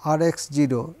 then r x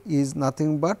 0 is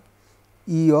nothing but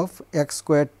E of x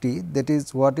square t, that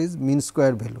is what is mean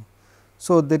square value.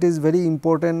 So, that is very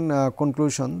important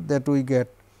conclusion that we get.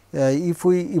 If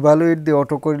we evaluate the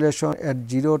autocorrelation at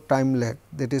 0 time lag,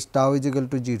 that is tau is equal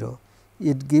to 0,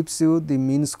 it gives you the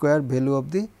mean square value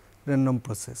of the random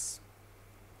process.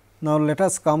 Now, let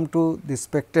us come to the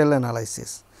spectral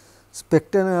analysis.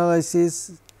 Spectral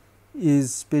analysis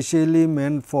is specially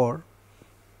meant for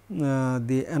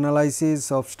the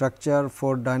analysis of structure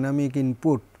for dynamic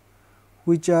input,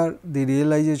 which are the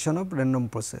realization of random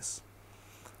process.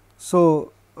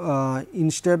 So,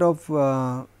 instead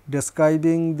of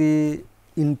describing the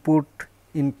input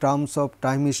in terms of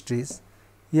time histories,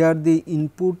 here the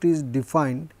input is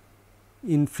defined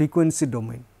in frequency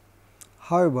domain.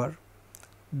 However,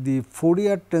 the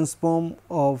Fourier transform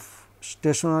of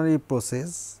stationary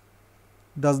process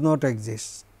does not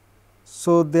exist.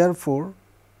 So, therefore,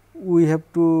 we have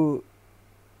to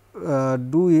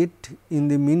do it in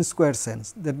the mean square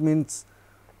sense. That means,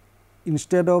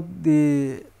 instead of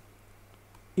the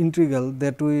integral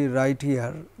that we write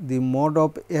here, the mod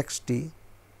of x t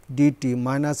dt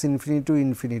minus infinity to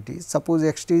infinity, suppose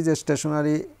x t is a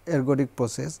stationary ergodic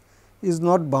process, is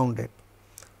not bounded,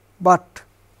 but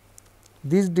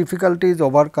this difficulty is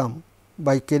overcome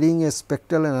by carrying a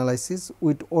spectral analysis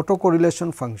with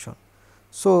autocorrelation function.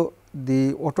 So,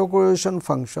 the autocorrelation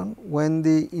function, when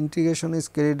the integration is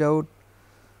carried out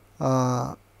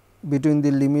between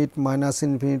the limit minus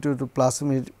infinity to plus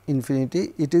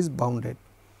infinity, it is bounded.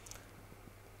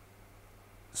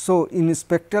 So, in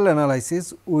spectral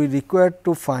analysis, we require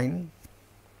to find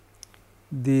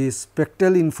the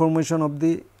spectral information of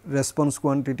the response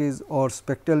quantities or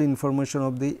spectral information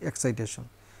of the excitation.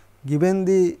 Given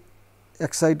the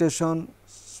excitation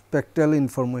spectral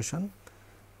information,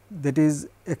 that is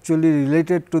actually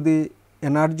related to the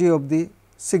energy of the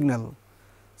signal.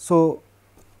 So,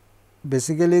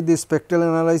 basically the spectral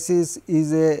analysis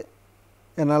is a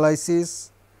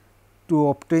analysis to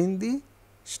obtain the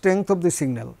strength of the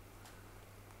signal.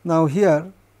 Now,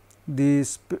 here the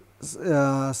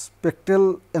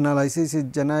spectral analysis is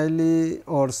generally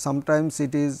or sometimes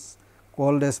it is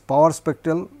called as power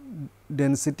spectral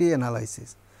density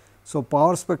analysis. So,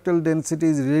 power spectral density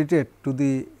is related to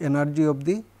the energy of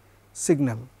the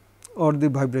signal or the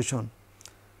vibration.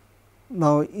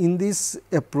 Now, in this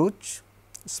approach,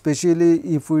 especially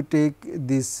if we take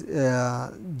this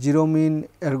 0 mean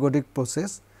ergodic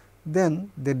process,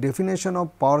 then the definition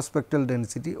of power spectral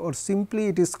density or simply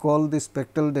it is called the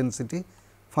spectral density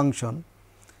function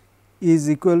is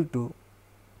equal to,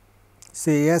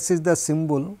 say S is the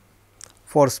symbol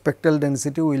for spectral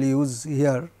density we will use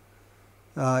here,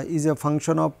 is a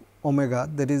function of omega,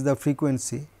 that is the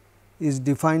frequency, is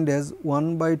defined as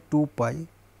 1 by 2 pi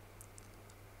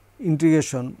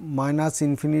integration minus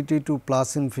infinity to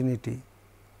plus infinity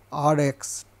r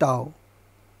x tau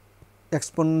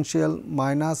exponential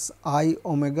minus I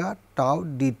omega tau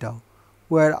d tau,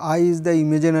 where I is the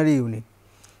imaginary unit.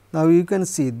 Now, you can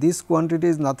see this quantity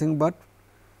is nothing but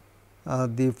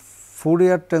the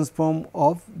Fourier transform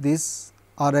of this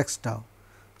r x tau.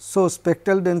 So,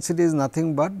 spectral density is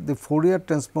nothing but the Fourier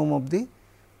transform of the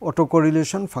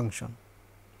autocorrelation function.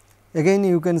 Again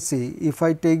you can see if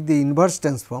I take the inverse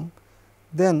transform,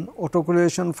 then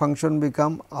autocorrelation function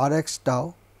become r x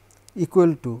tau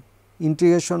equal to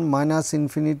integration minus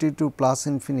infinity to plus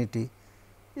infinity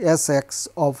s x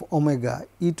of omega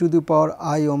e to the power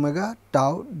I omega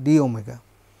tau d omega.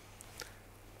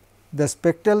 The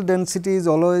spectral density is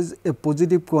always a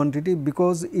positive quantity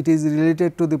because it is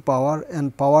related to the power,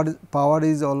 and power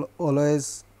is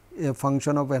always a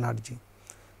function of energy.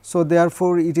 So,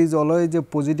 therefore, it is always a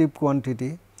positive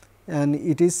quantity and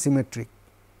it is symmetric.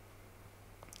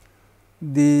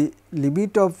 The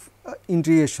limit of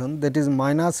integration, that is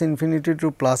minus infinity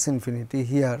to plus infinity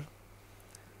here,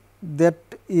 that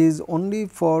is only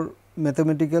for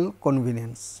mathematical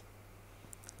convenience.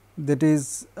 That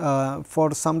is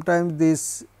for sometimes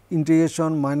this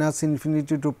integration minus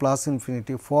infinity to plus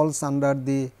infinity falls under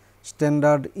the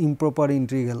standard improper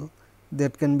integral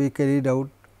that can be carried out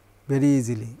very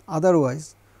easily.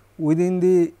 Otherwise, within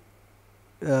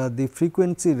the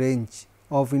frequency range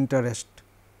of interest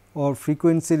or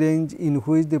frequency range in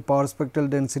which the power spectral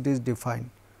density is defined,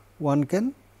 one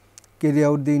can carry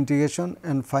out the integration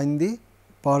and find the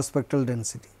power spectral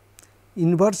density.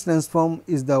 Inverse transform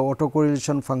is the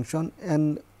autocorrelation function,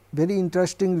 and very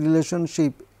interesting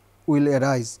relationship will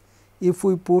arise if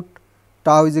we put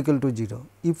tau is equal to 0.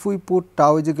 If we put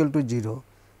tau is equal to 0,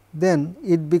 then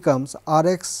it becomes R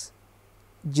x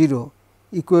 0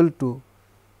 equal to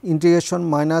integration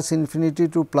minus infinity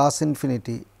to plus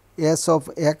infinity s of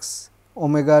x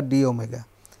omega d omega.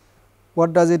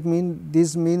 What does it mean?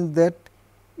 This means that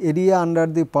area under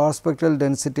the power spectral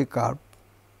density curve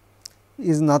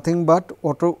is nothing but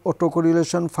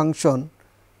autocorrelation function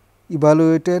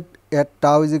evaluated at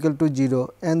tau is equal to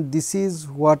 0, and this is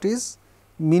what is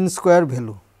mean square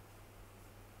value.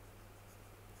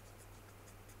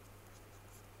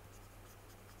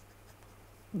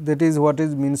 That is what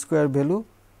is mean square value,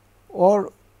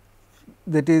 or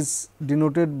that is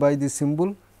denoted by the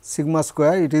symbol sigma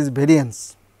square. It is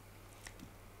variance,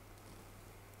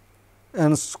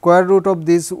 and square root of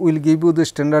this will give you the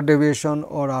standard deviation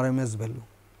or RMS value.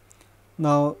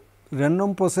 Now,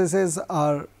 random processes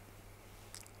are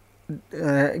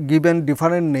given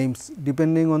different names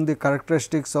depending on the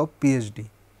characteristics of PSD.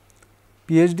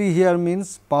 PSD here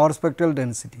means power spectral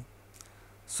density.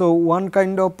 So, one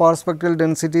kind of power spectral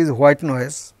density is white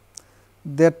noise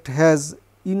that has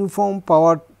uniform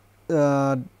power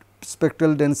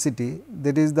spectral density,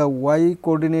 that is the y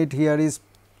coordinate here is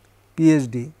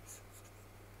PSD,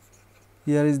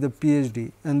 here is the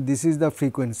PSD, and this is the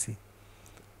frequency.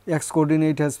 X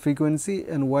coordinate has frequency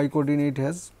and y coordinate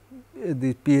has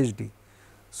the PSD.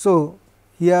 So,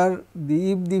 here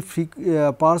if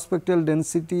the power spectral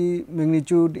density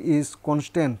magnitude is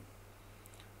constant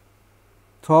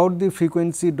throughout the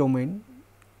frequency domain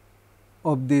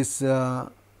of this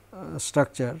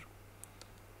structure,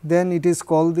 then it is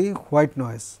called the white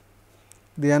noise.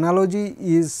 The analogy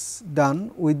is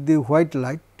done with the white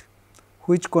light,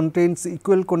 which contains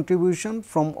equal contribution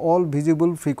from all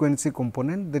visible frequency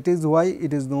component, that is why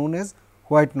it is known as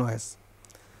white noise.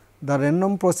 The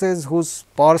random process whose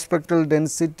power spectral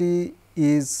density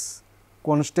is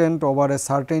constant over a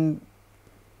certain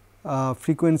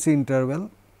frequency interval,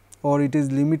 or it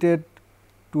is limited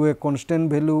to a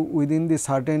constant value within the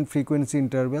certain frequency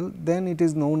interval, then it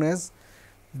is known as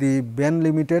the band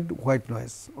limited white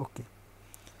noise. Okay.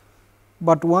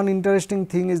 But one interesting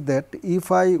thing is that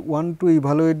if I want to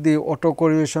evaluate the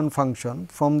autocorrelation function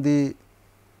from the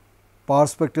power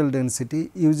spectral density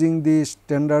using the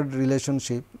standard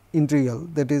relationship integral,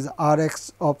 that is R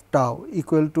x of tau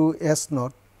equal to s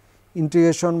naught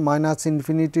integration minus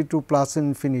infinity to plus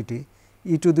infinity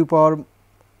e to the power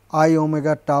I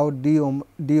omega tau d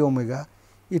omega,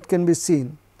 it can be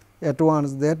seen at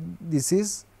once that this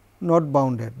is not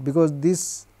bounded, because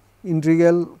this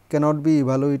integral cannot be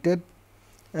evaluated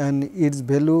and its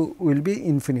value will be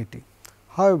infinity.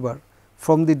 However,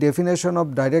 from the definition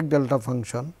of direct delta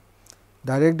function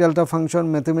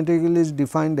mathematically is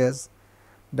defined as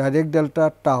direct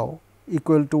delta tau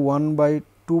equal to 1 by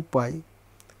 2 pi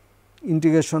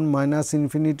integration minus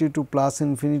infinity to plus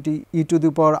infinity e to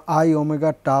the power I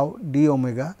omega tau d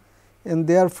omega, and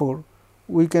therefore,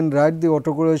 we can write the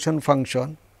autocorrelation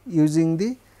function using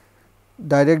the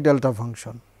direct delta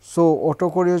function. So,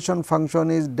 autocorrelation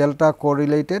function is delta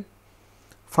correlated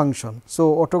function.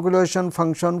 So, autocorrelation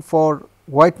function for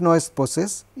white noise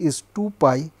process is 2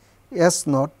 pi s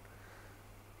naught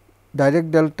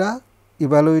direct delta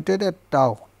evaluated at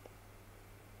tau.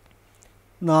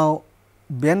 Now,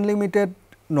 band limited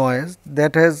noise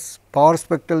that has power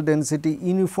spectral density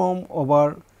uniform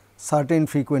over certain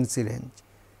frequency range.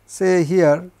 Say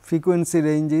here frequency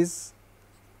range is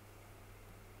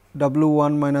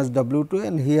W1 minus W2,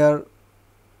 and here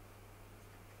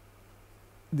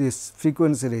this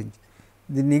frequency range.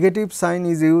 The negative sign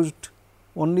is used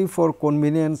only for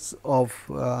convenience of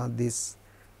this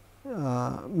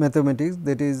mathematics,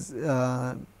 that is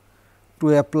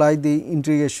to apply the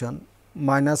integration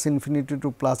minus infinity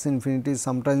to plus infinity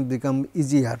sometimes become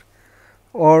easier,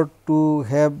 or to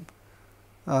have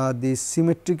the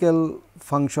symmetrical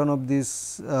function of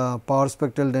this power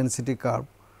spectral density curve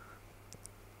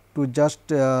to just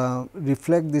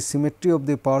reflect the symmetry of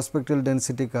the power spectral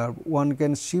density curve, one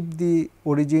can shift the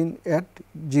origin at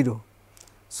 0.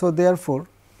 So, therefore,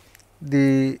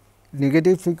 the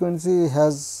negative frequency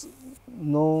has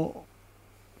no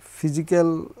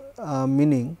physical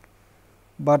meaning,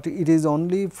 but it is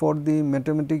only for the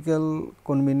mathematical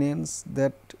convenience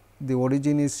that the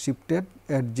origin is shifted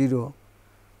at 0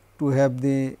 to have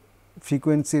the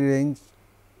frequency range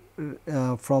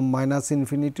from minus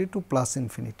infinity to plus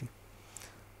infinity.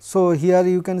 So, here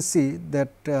you can see that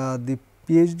the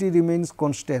PSD remains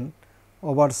constant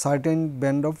over certain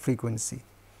band of frequency.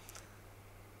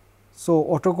 So,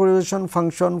 autocorrelation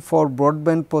function for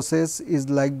broadband process is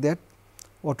like that.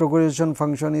 autocorrelation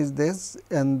function is this,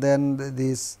 and then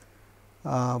this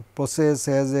process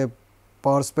has a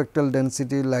power spectral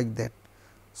density like that.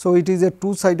 So, it is a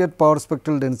two sided power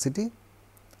spectral density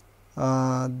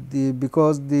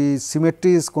because the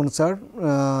symmetry is considered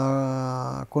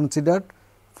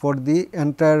for the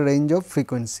entire range of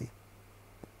frequency.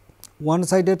 One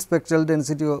sided spectral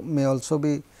density may also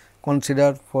be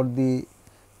considered for the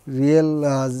real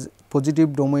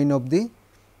positive domain of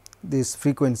this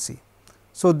frequency.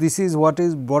 So, this is what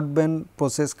is broadband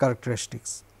process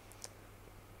characteristics.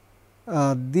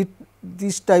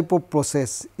 This type of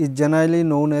process is generally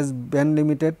known as band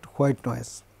limited white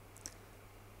noise.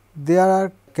 There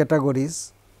are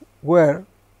categories where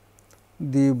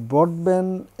the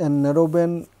broadband and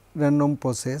narrowband random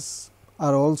process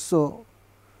are also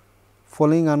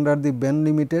falling under the band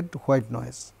limited white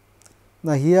noise.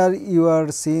 Now, here you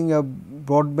are seeing a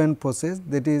broadband process,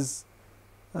 that is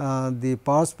the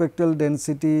power spectral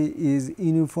density is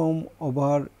uniform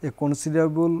over a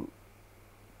considerable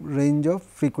range of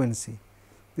frequency.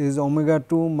 This is omega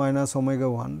 2 minus omega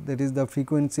 1, that is the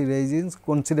frequency range is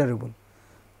considerable.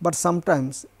 But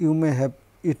sometimes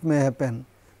it may happen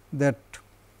that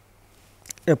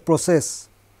a process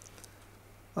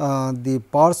the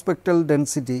power spectral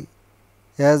density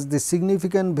has the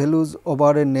significant values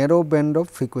over a narrow band of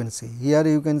frequency. Here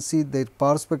you can see that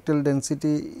power spectral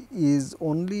density is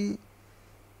only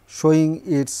showing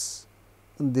its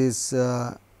this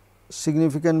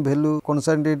significant value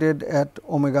concentrated at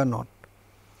omega naught,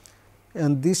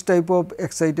 and this type of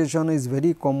excitation is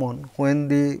very common when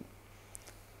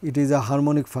it is a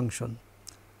harmonic function.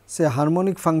 Say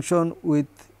harmonic function with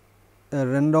a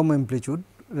random amplitude,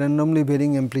 randomly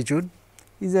varying amplitude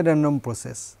is a random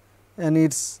process, and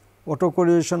its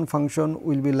autocorrelation function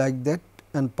will be like that,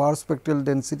 and power spectral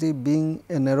density being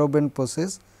a narrowband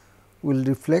process will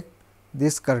reflect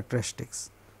these characteristics.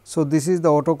 So, this is the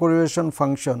autocorrelation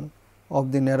function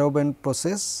of the narrowband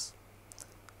process.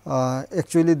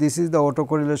 Actually, this is the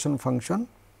autocorrelation function.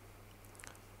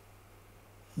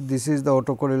 This is the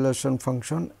autocorrelation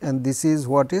function, and this is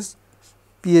what is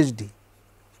PhD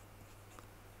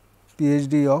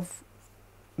of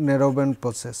narrowband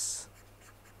process.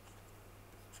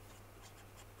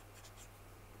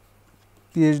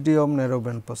 PhD of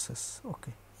narrowband process.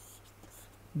 Okay.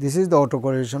 This is the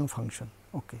autocorrelation function.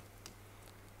 Okay.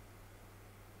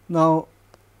 Now,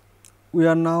 we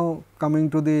are now coming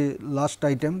to the last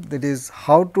item, that is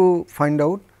how to find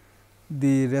out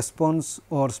the response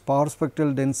or power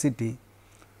spectral density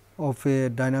of a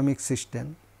dynamic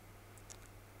system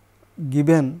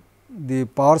given the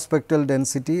power spectral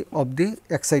density of the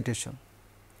excitation.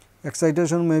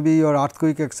 Excitation may be your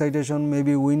earthquake excitation, may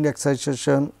be wind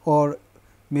excitation, or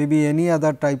may be any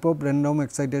other type of random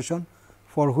excitation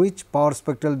for which power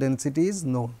spectral density is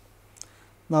known.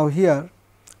 Now, here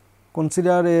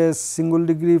consider a single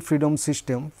degree freedom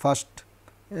system first,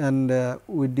 and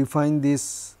we define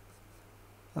this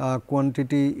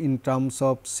quantity in terms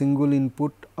of single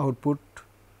input output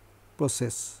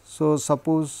process. So,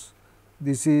 suppose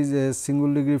this is a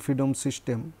single degree freedom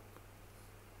system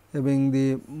having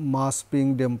the mass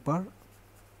being damper,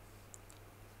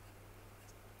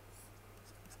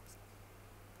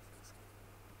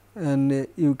 and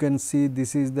you can see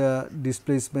this is the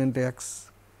displacement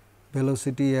x,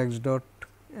 velocity x dot,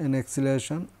 and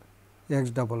acceleration x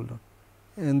double dot,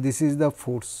 and this is the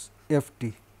force F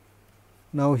t.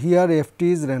 Now, here F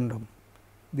t is random,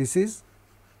 this is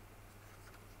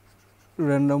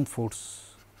random force.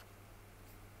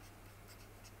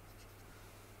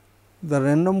 The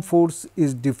random force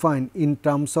is defined in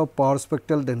terms of power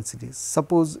spectral densities.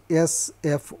 Suppose S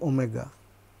f omega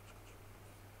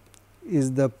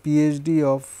is the PhD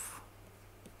of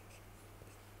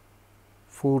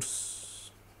force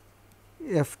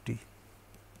F t.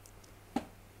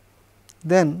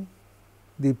 Then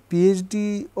the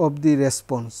PhD of the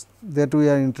response that we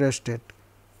are interested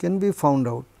can be found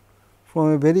out from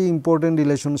a very important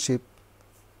relationship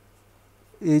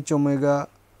h omega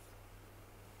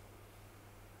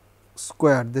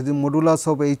square, that is modulus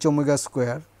of h omega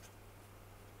square,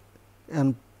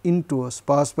 and into a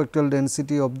power spectral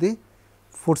density of the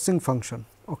forcing function.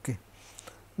 Okay.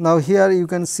 Now, here you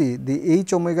can see the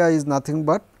h omega is nothing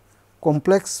but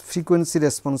complex frequency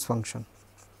response function.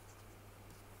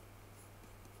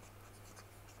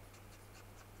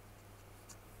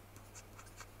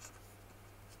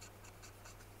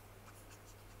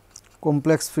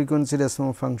 Complex frequency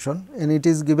response function, and it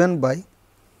is given by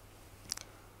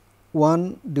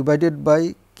 1 divided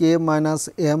by k minus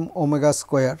m omega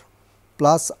square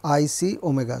plus I c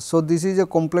omega. So, this is a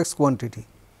complex quantity.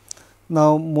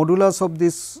 Now, modulus of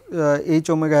this h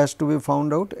omega has to be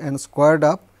found out and squared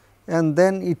up, and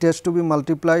then it has to be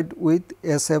multiplied with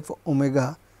s f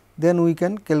omega. Then we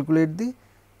can calculate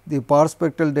the power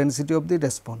spectral density of the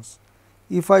response.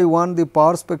 If I want the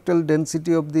power spectral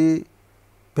density of the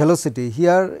velocity,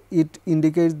 here it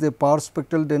indicates the power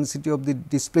spectral density of the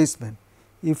displacement.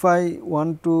 If I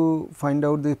want to find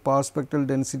out the power spectral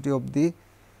density of the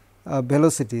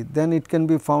velocity, then it can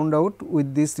be found out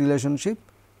with this relationship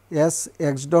S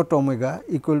x dot omega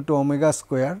equal to omega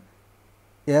square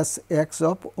S x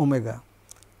of omega,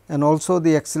 and also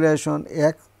the acceleration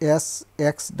S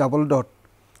x double dot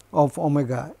of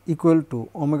omega equal to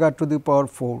omega to the power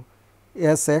 4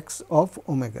 S x of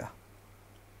omega.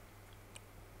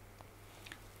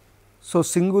 So,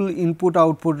 single input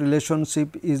output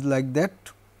relationship is like that,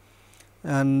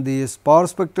 and this power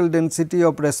spectral density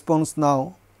of response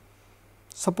now,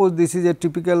 suppose this is a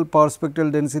typical power spectral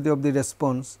density of the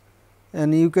response,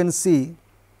 and you can see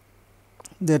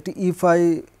that if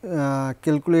I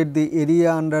calculate the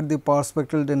area under the power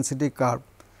spectral density curve,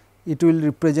 it will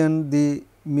represent the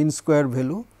mean square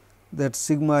value, that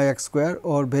sigma x square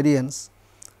or variance,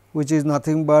 which is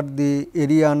nothing but the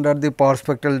area under the power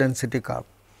spectral density curve.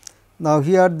 Now,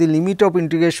 here the limit of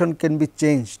integration can be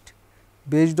changed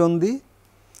based on the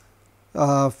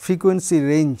frequency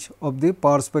range of the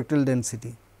power spectral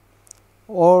density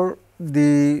or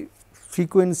the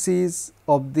frequencies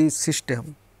of the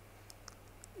system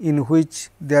in which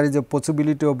there is a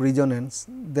possibility of resonance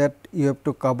that you have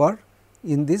to cover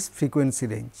in this frequency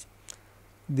range.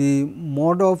 The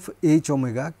mod of h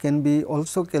omega can be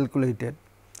also calculated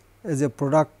as a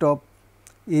product of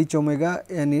h omega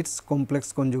and its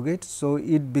complex conjugate. So,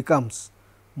 it becomes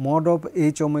mod of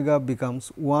h omega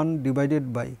becomes 1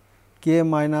 divided by k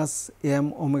minus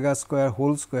m omega square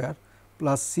whole square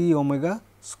plus c omega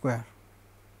square.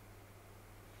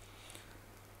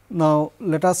 Now,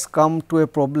 let us come to a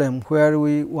problem where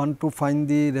we want to find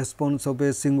the response of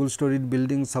a single storied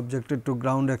building subjected to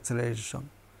ground acceleration.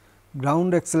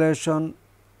 Ground acceleration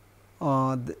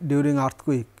during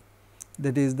earthquake,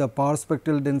 that is the power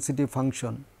spectral density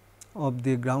function of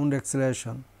the ground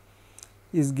acceleration,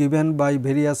 is given by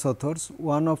various authors.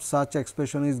 One of such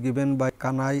expression is given by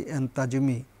Kanai and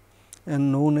Tajimi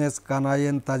and known as Kanai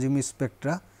and Tajimi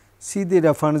spectra. See the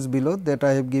reference below that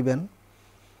I have given,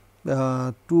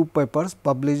 two papers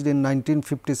published in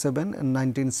 1957 and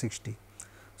 1960.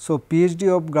 So,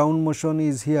 PhD of ground motion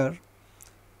is here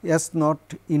S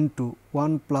naught into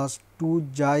 1 plus 2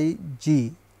 xi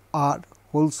g r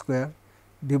whole square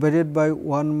divided by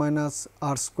 1 minus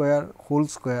r square whole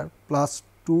square plus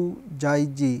 2 xi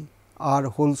g r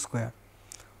whole square.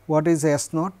 What is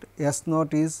S naught? S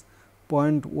naught is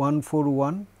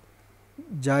 0.141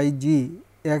 xi g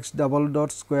x double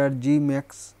dot square g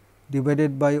max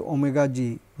divided by omega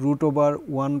g root over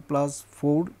 1 plus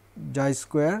 4 xi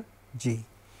square g.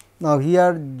 Now,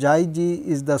 here xi g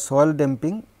is the soil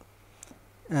damping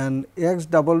and x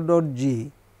double dot g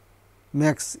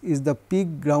max is the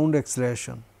peak ground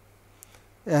acceleration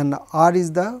and r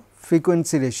is the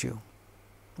frequency ratio.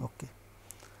 Okay.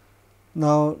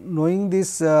 Now, knowing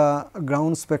this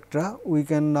ground spectra, we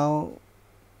can now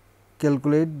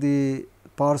calculate the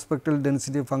power spectral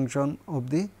density function of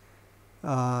the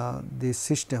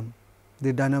system,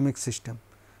 the dynamic system.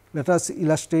 Let us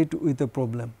illustrate with a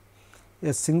problem.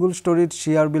 A single storied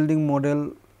shear building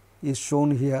model is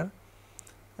shown here,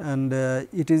 and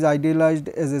it is idealized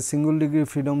as a single degree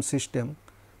freedom system.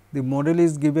 The model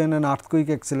is given an earthquake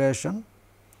acceleration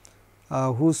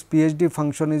whose PhD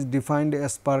function is defined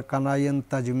as per Kanai and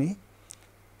Tajimi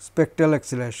spectral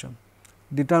acceleration.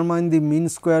 Determine the mean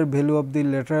square value of the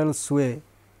lateral sway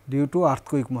due to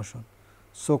earthquake motion.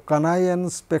 So, Kanai and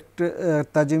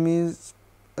Tajimi's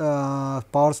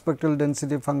power spectral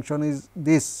density function is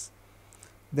this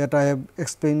that I have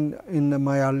explained in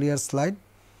my earlier slide,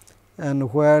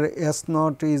 and where S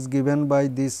naught is given by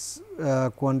this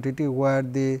quantity, where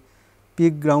the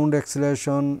peak ground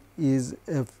acceleration is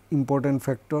an important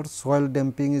factor, soil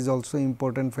damping is also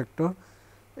important factor,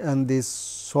 and this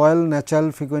soil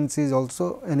natural frequency is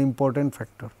also an important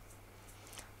factor.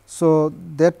 So,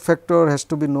 that factor has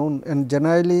to be known, and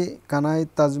generally Kanai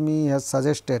Tajimi has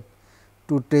suggested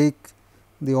to take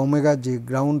the omega g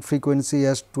ground frequency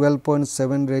as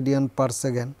 12.7 radian per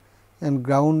second and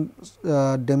ground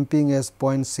damping as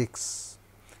 0.6.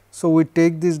 So, we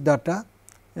take this data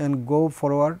and go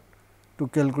forward to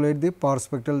calculate the power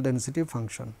spectral density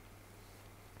function.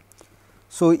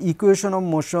 So, equation of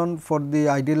motion for the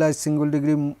idealized single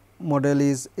degree model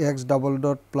is x double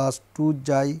dot plus 2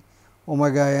 xi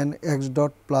omega n x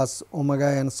dot plus omega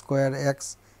n square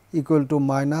x equal to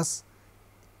minus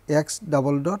x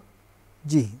double dot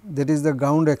g, that is the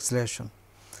ground acceleration.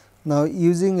 Now,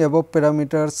 using above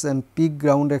parameters and peak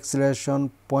ground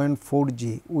acceleration 0.4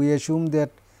 g, we assume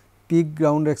that peak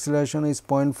ground acceleration is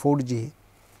 0.4 g.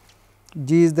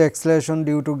 G is the acceleration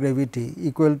due to gravity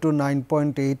equal to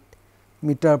 9.8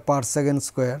 meter per second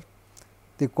square.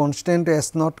 The constant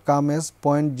S naught come as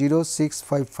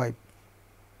 0.0655.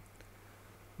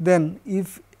 Then,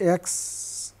 if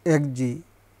x g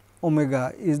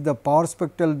omega is the power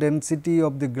spectral density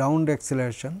of the ground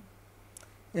acceleration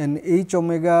and h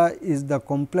omega is the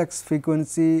complex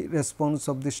frequency response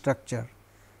of the structure,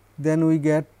 then we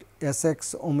get S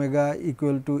x omega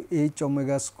equal to h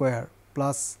omega square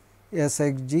plus S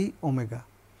x g omega.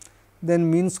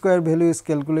 Then mean square value is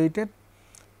calculated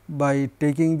by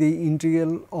taking the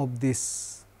integral of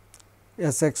this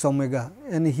S x omega,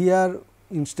 and here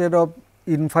instead of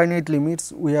infinite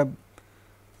limits we have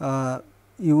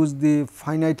used the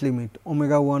finite limit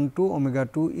omega 1 to omega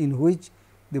 2, in which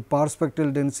the power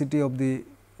spectral density of the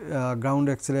ground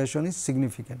acceleration is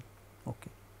significant. Okay.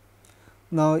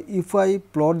 Now, if I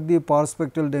plot the power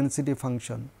spectral density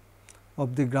function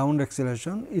of the ground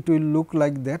acceleration, it will look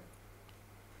like that.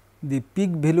 The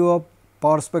peak value of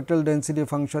power spectral density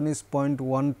function is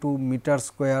 0.12 meter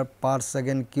square per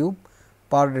second cube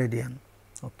per radian.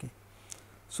 Okay.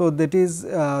 So, that is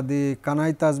the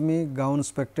Kanai-Tazmi ground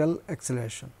spectral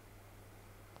acceleration.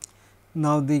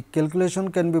 Now, the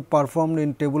calculation can be performed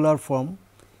in tabular form.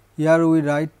 Here we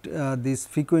write this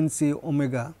frequency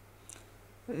omega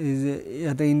is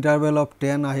at the interval of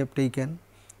 10 I have taken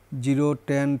 0,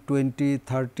 10, 20,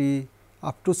 30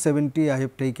 up to 70 I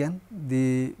have taken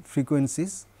the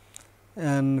frequencies,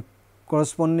 and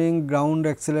corresponding ground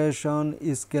acceleration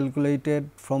is calculated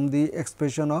from the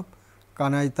expression of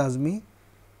Kanai-Tazmi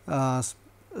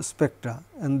spectra,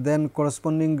 and then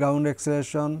corresponding ground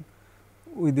acceleration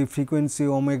with the frequency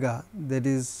omega, that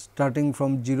is starting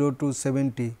from 0 to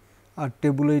 70 are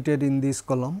tabulated in this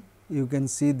column. You can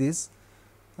see this,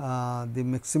 the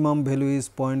maximum value is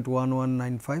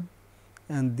 0.1195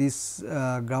 and this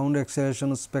ground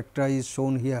acceleration spectra is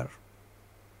shown here.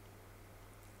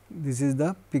 This is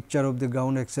the picture of the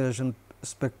ground acceleration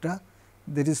spectra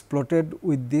that is plotted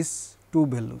with these two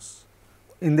values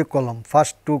in the column,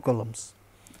 first two columns.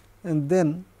 And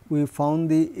then we found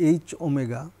the h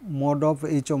omega, mod of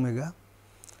h omega,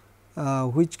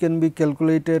 which can be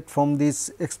calculated from this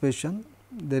expression,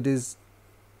 that is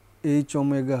h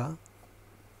omega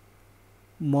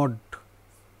mod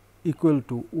equal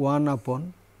to 1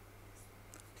 upon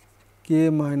k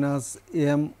minus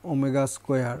m omega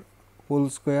square whole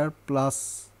square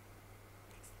plus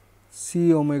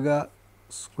c omega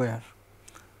square.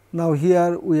 Now,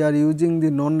 here we are using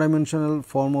the non-dimensional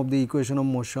form of the equation of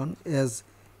motion as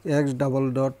x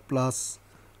double dot plus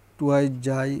twice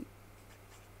xi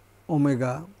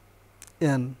omega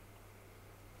n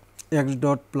x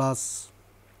dot plus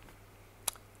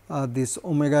this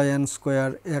omega n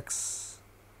square x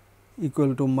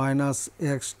equal to minus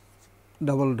x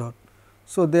double dot.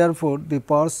 So, therefore, the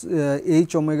powers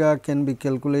h omega can be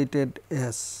calculated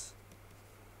as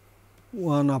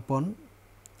 1 upon,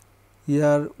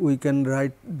 here we can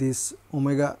write this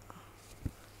omega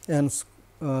n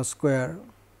square,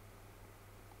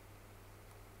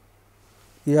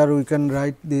 here we can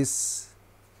write this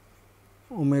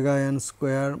omega n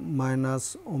square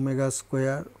minus omega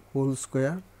square whole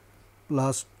square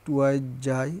plus twice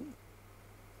xi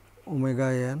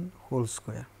omega n whole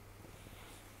square.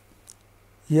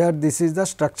 Here this is the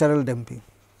structural damping.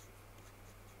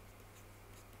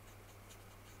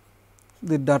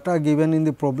 The data given in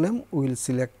the problem we will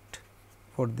select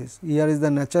for this. Here is the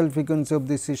natural frequency of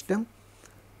the system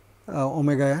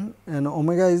omega n, and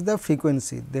omega is the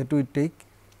frequency that we take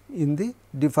in the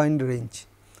defined range.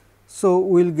 So,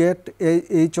 we will get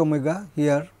h omega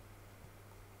here,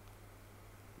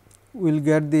 we will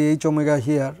get the h omega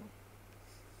here,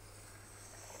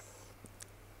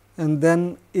 and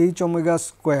then h omega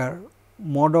square,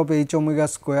 mod of h omega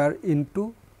square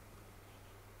into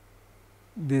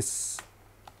this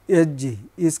h g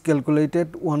is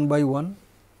calculated 1 by 1.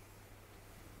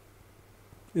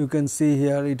 You can see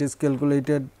here it is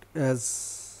calculated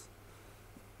as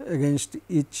against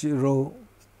each row,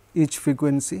 each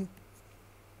frequency,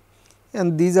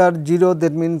 and these are 0,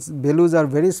 that means values are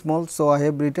very small. So, I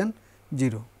have written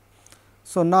 0.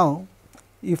 So, now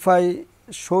if I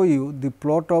show you the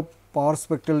plot of power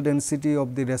spectral density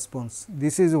of the response,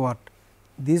 this is what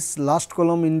this last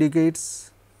column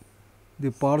indicates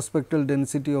the power spectral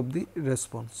density of the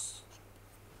response.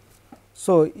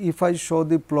 So, if I show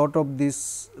the plot of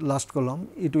this last column,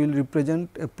 it will represent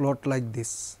a plot like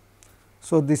this.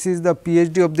 So, this is the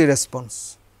PhD of the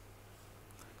response.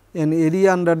 and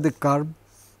area under the curve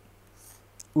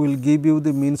will give you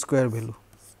the mean square value.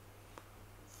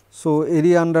 So,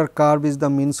 area under curve is the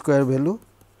mean square value,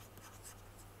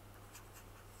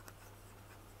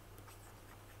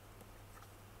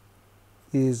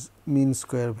 is mean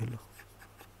square value.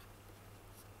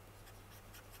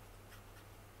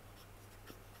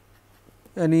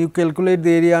 And you calculate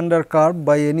the area under curve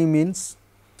by any means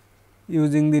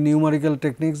using the numerical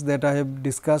techniques that I have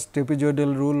discussed,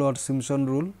 trapezoidal rule or Simpson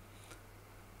rule.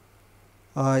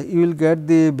 You will get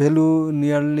the value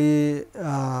nearly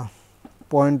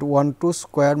 0.12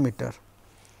 square meter,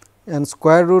 and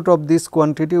square root of this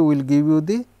quantity will give you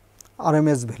the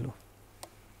RMS value.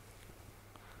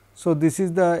 So, this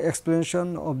is the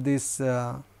explanation of this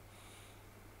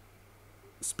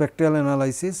spectral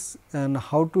analysis and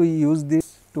how to use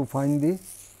this to find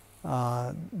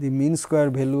the mean square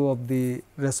value of the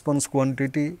response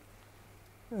quantity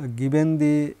given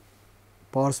the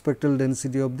power spectral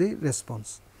density of the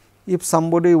response. If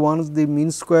somebody wants the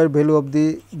mean square value of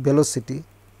the velocity,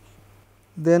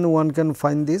 then one can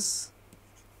find this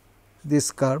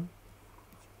curve,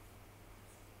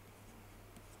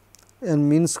 and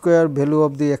mean square value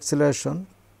of the acceleration,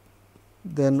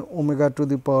 then omega to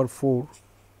the power 4.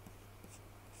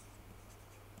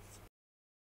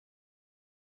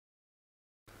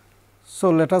 So,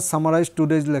 let us summarize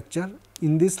today's lecture.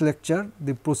 In this lecture,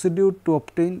 the procedure to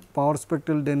obtain power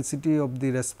spectral density of the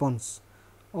response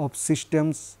of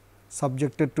systems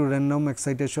subjected to random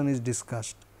excitation is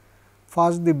discussed.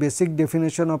 First, the basic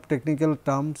definition of technical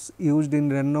terms used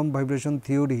in random vibration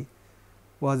theory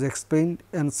was explained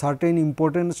and certain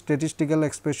important statistical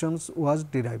expressions was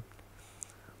derived.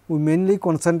 We mainly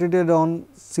concentrated on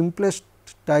simplest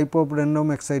type of random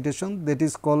excitation, that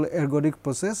is called ergodic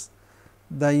process.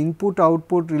 The input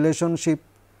output relationship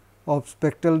of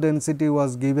spectral density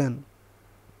was given.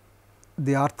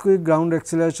 The earthquake ground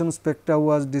acceleration spectra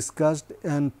was discussed,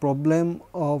 and problem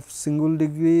of single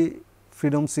degree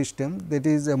freedom system, that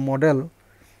is a model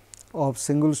of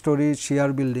single story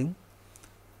shear building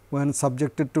when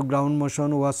subjected to ground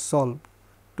motion, was solved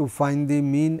to find the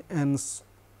mean and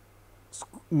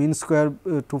mean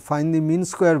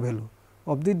square value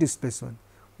of the displacement.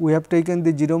 We have taken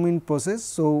the zero mean process.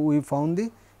 So, we found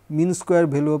the mean square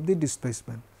value of the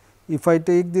displacement. If I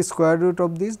take the square root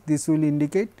of this will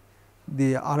indicate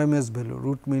the RMS value,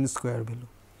 root mean square value.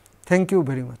 Thank you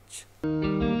very much.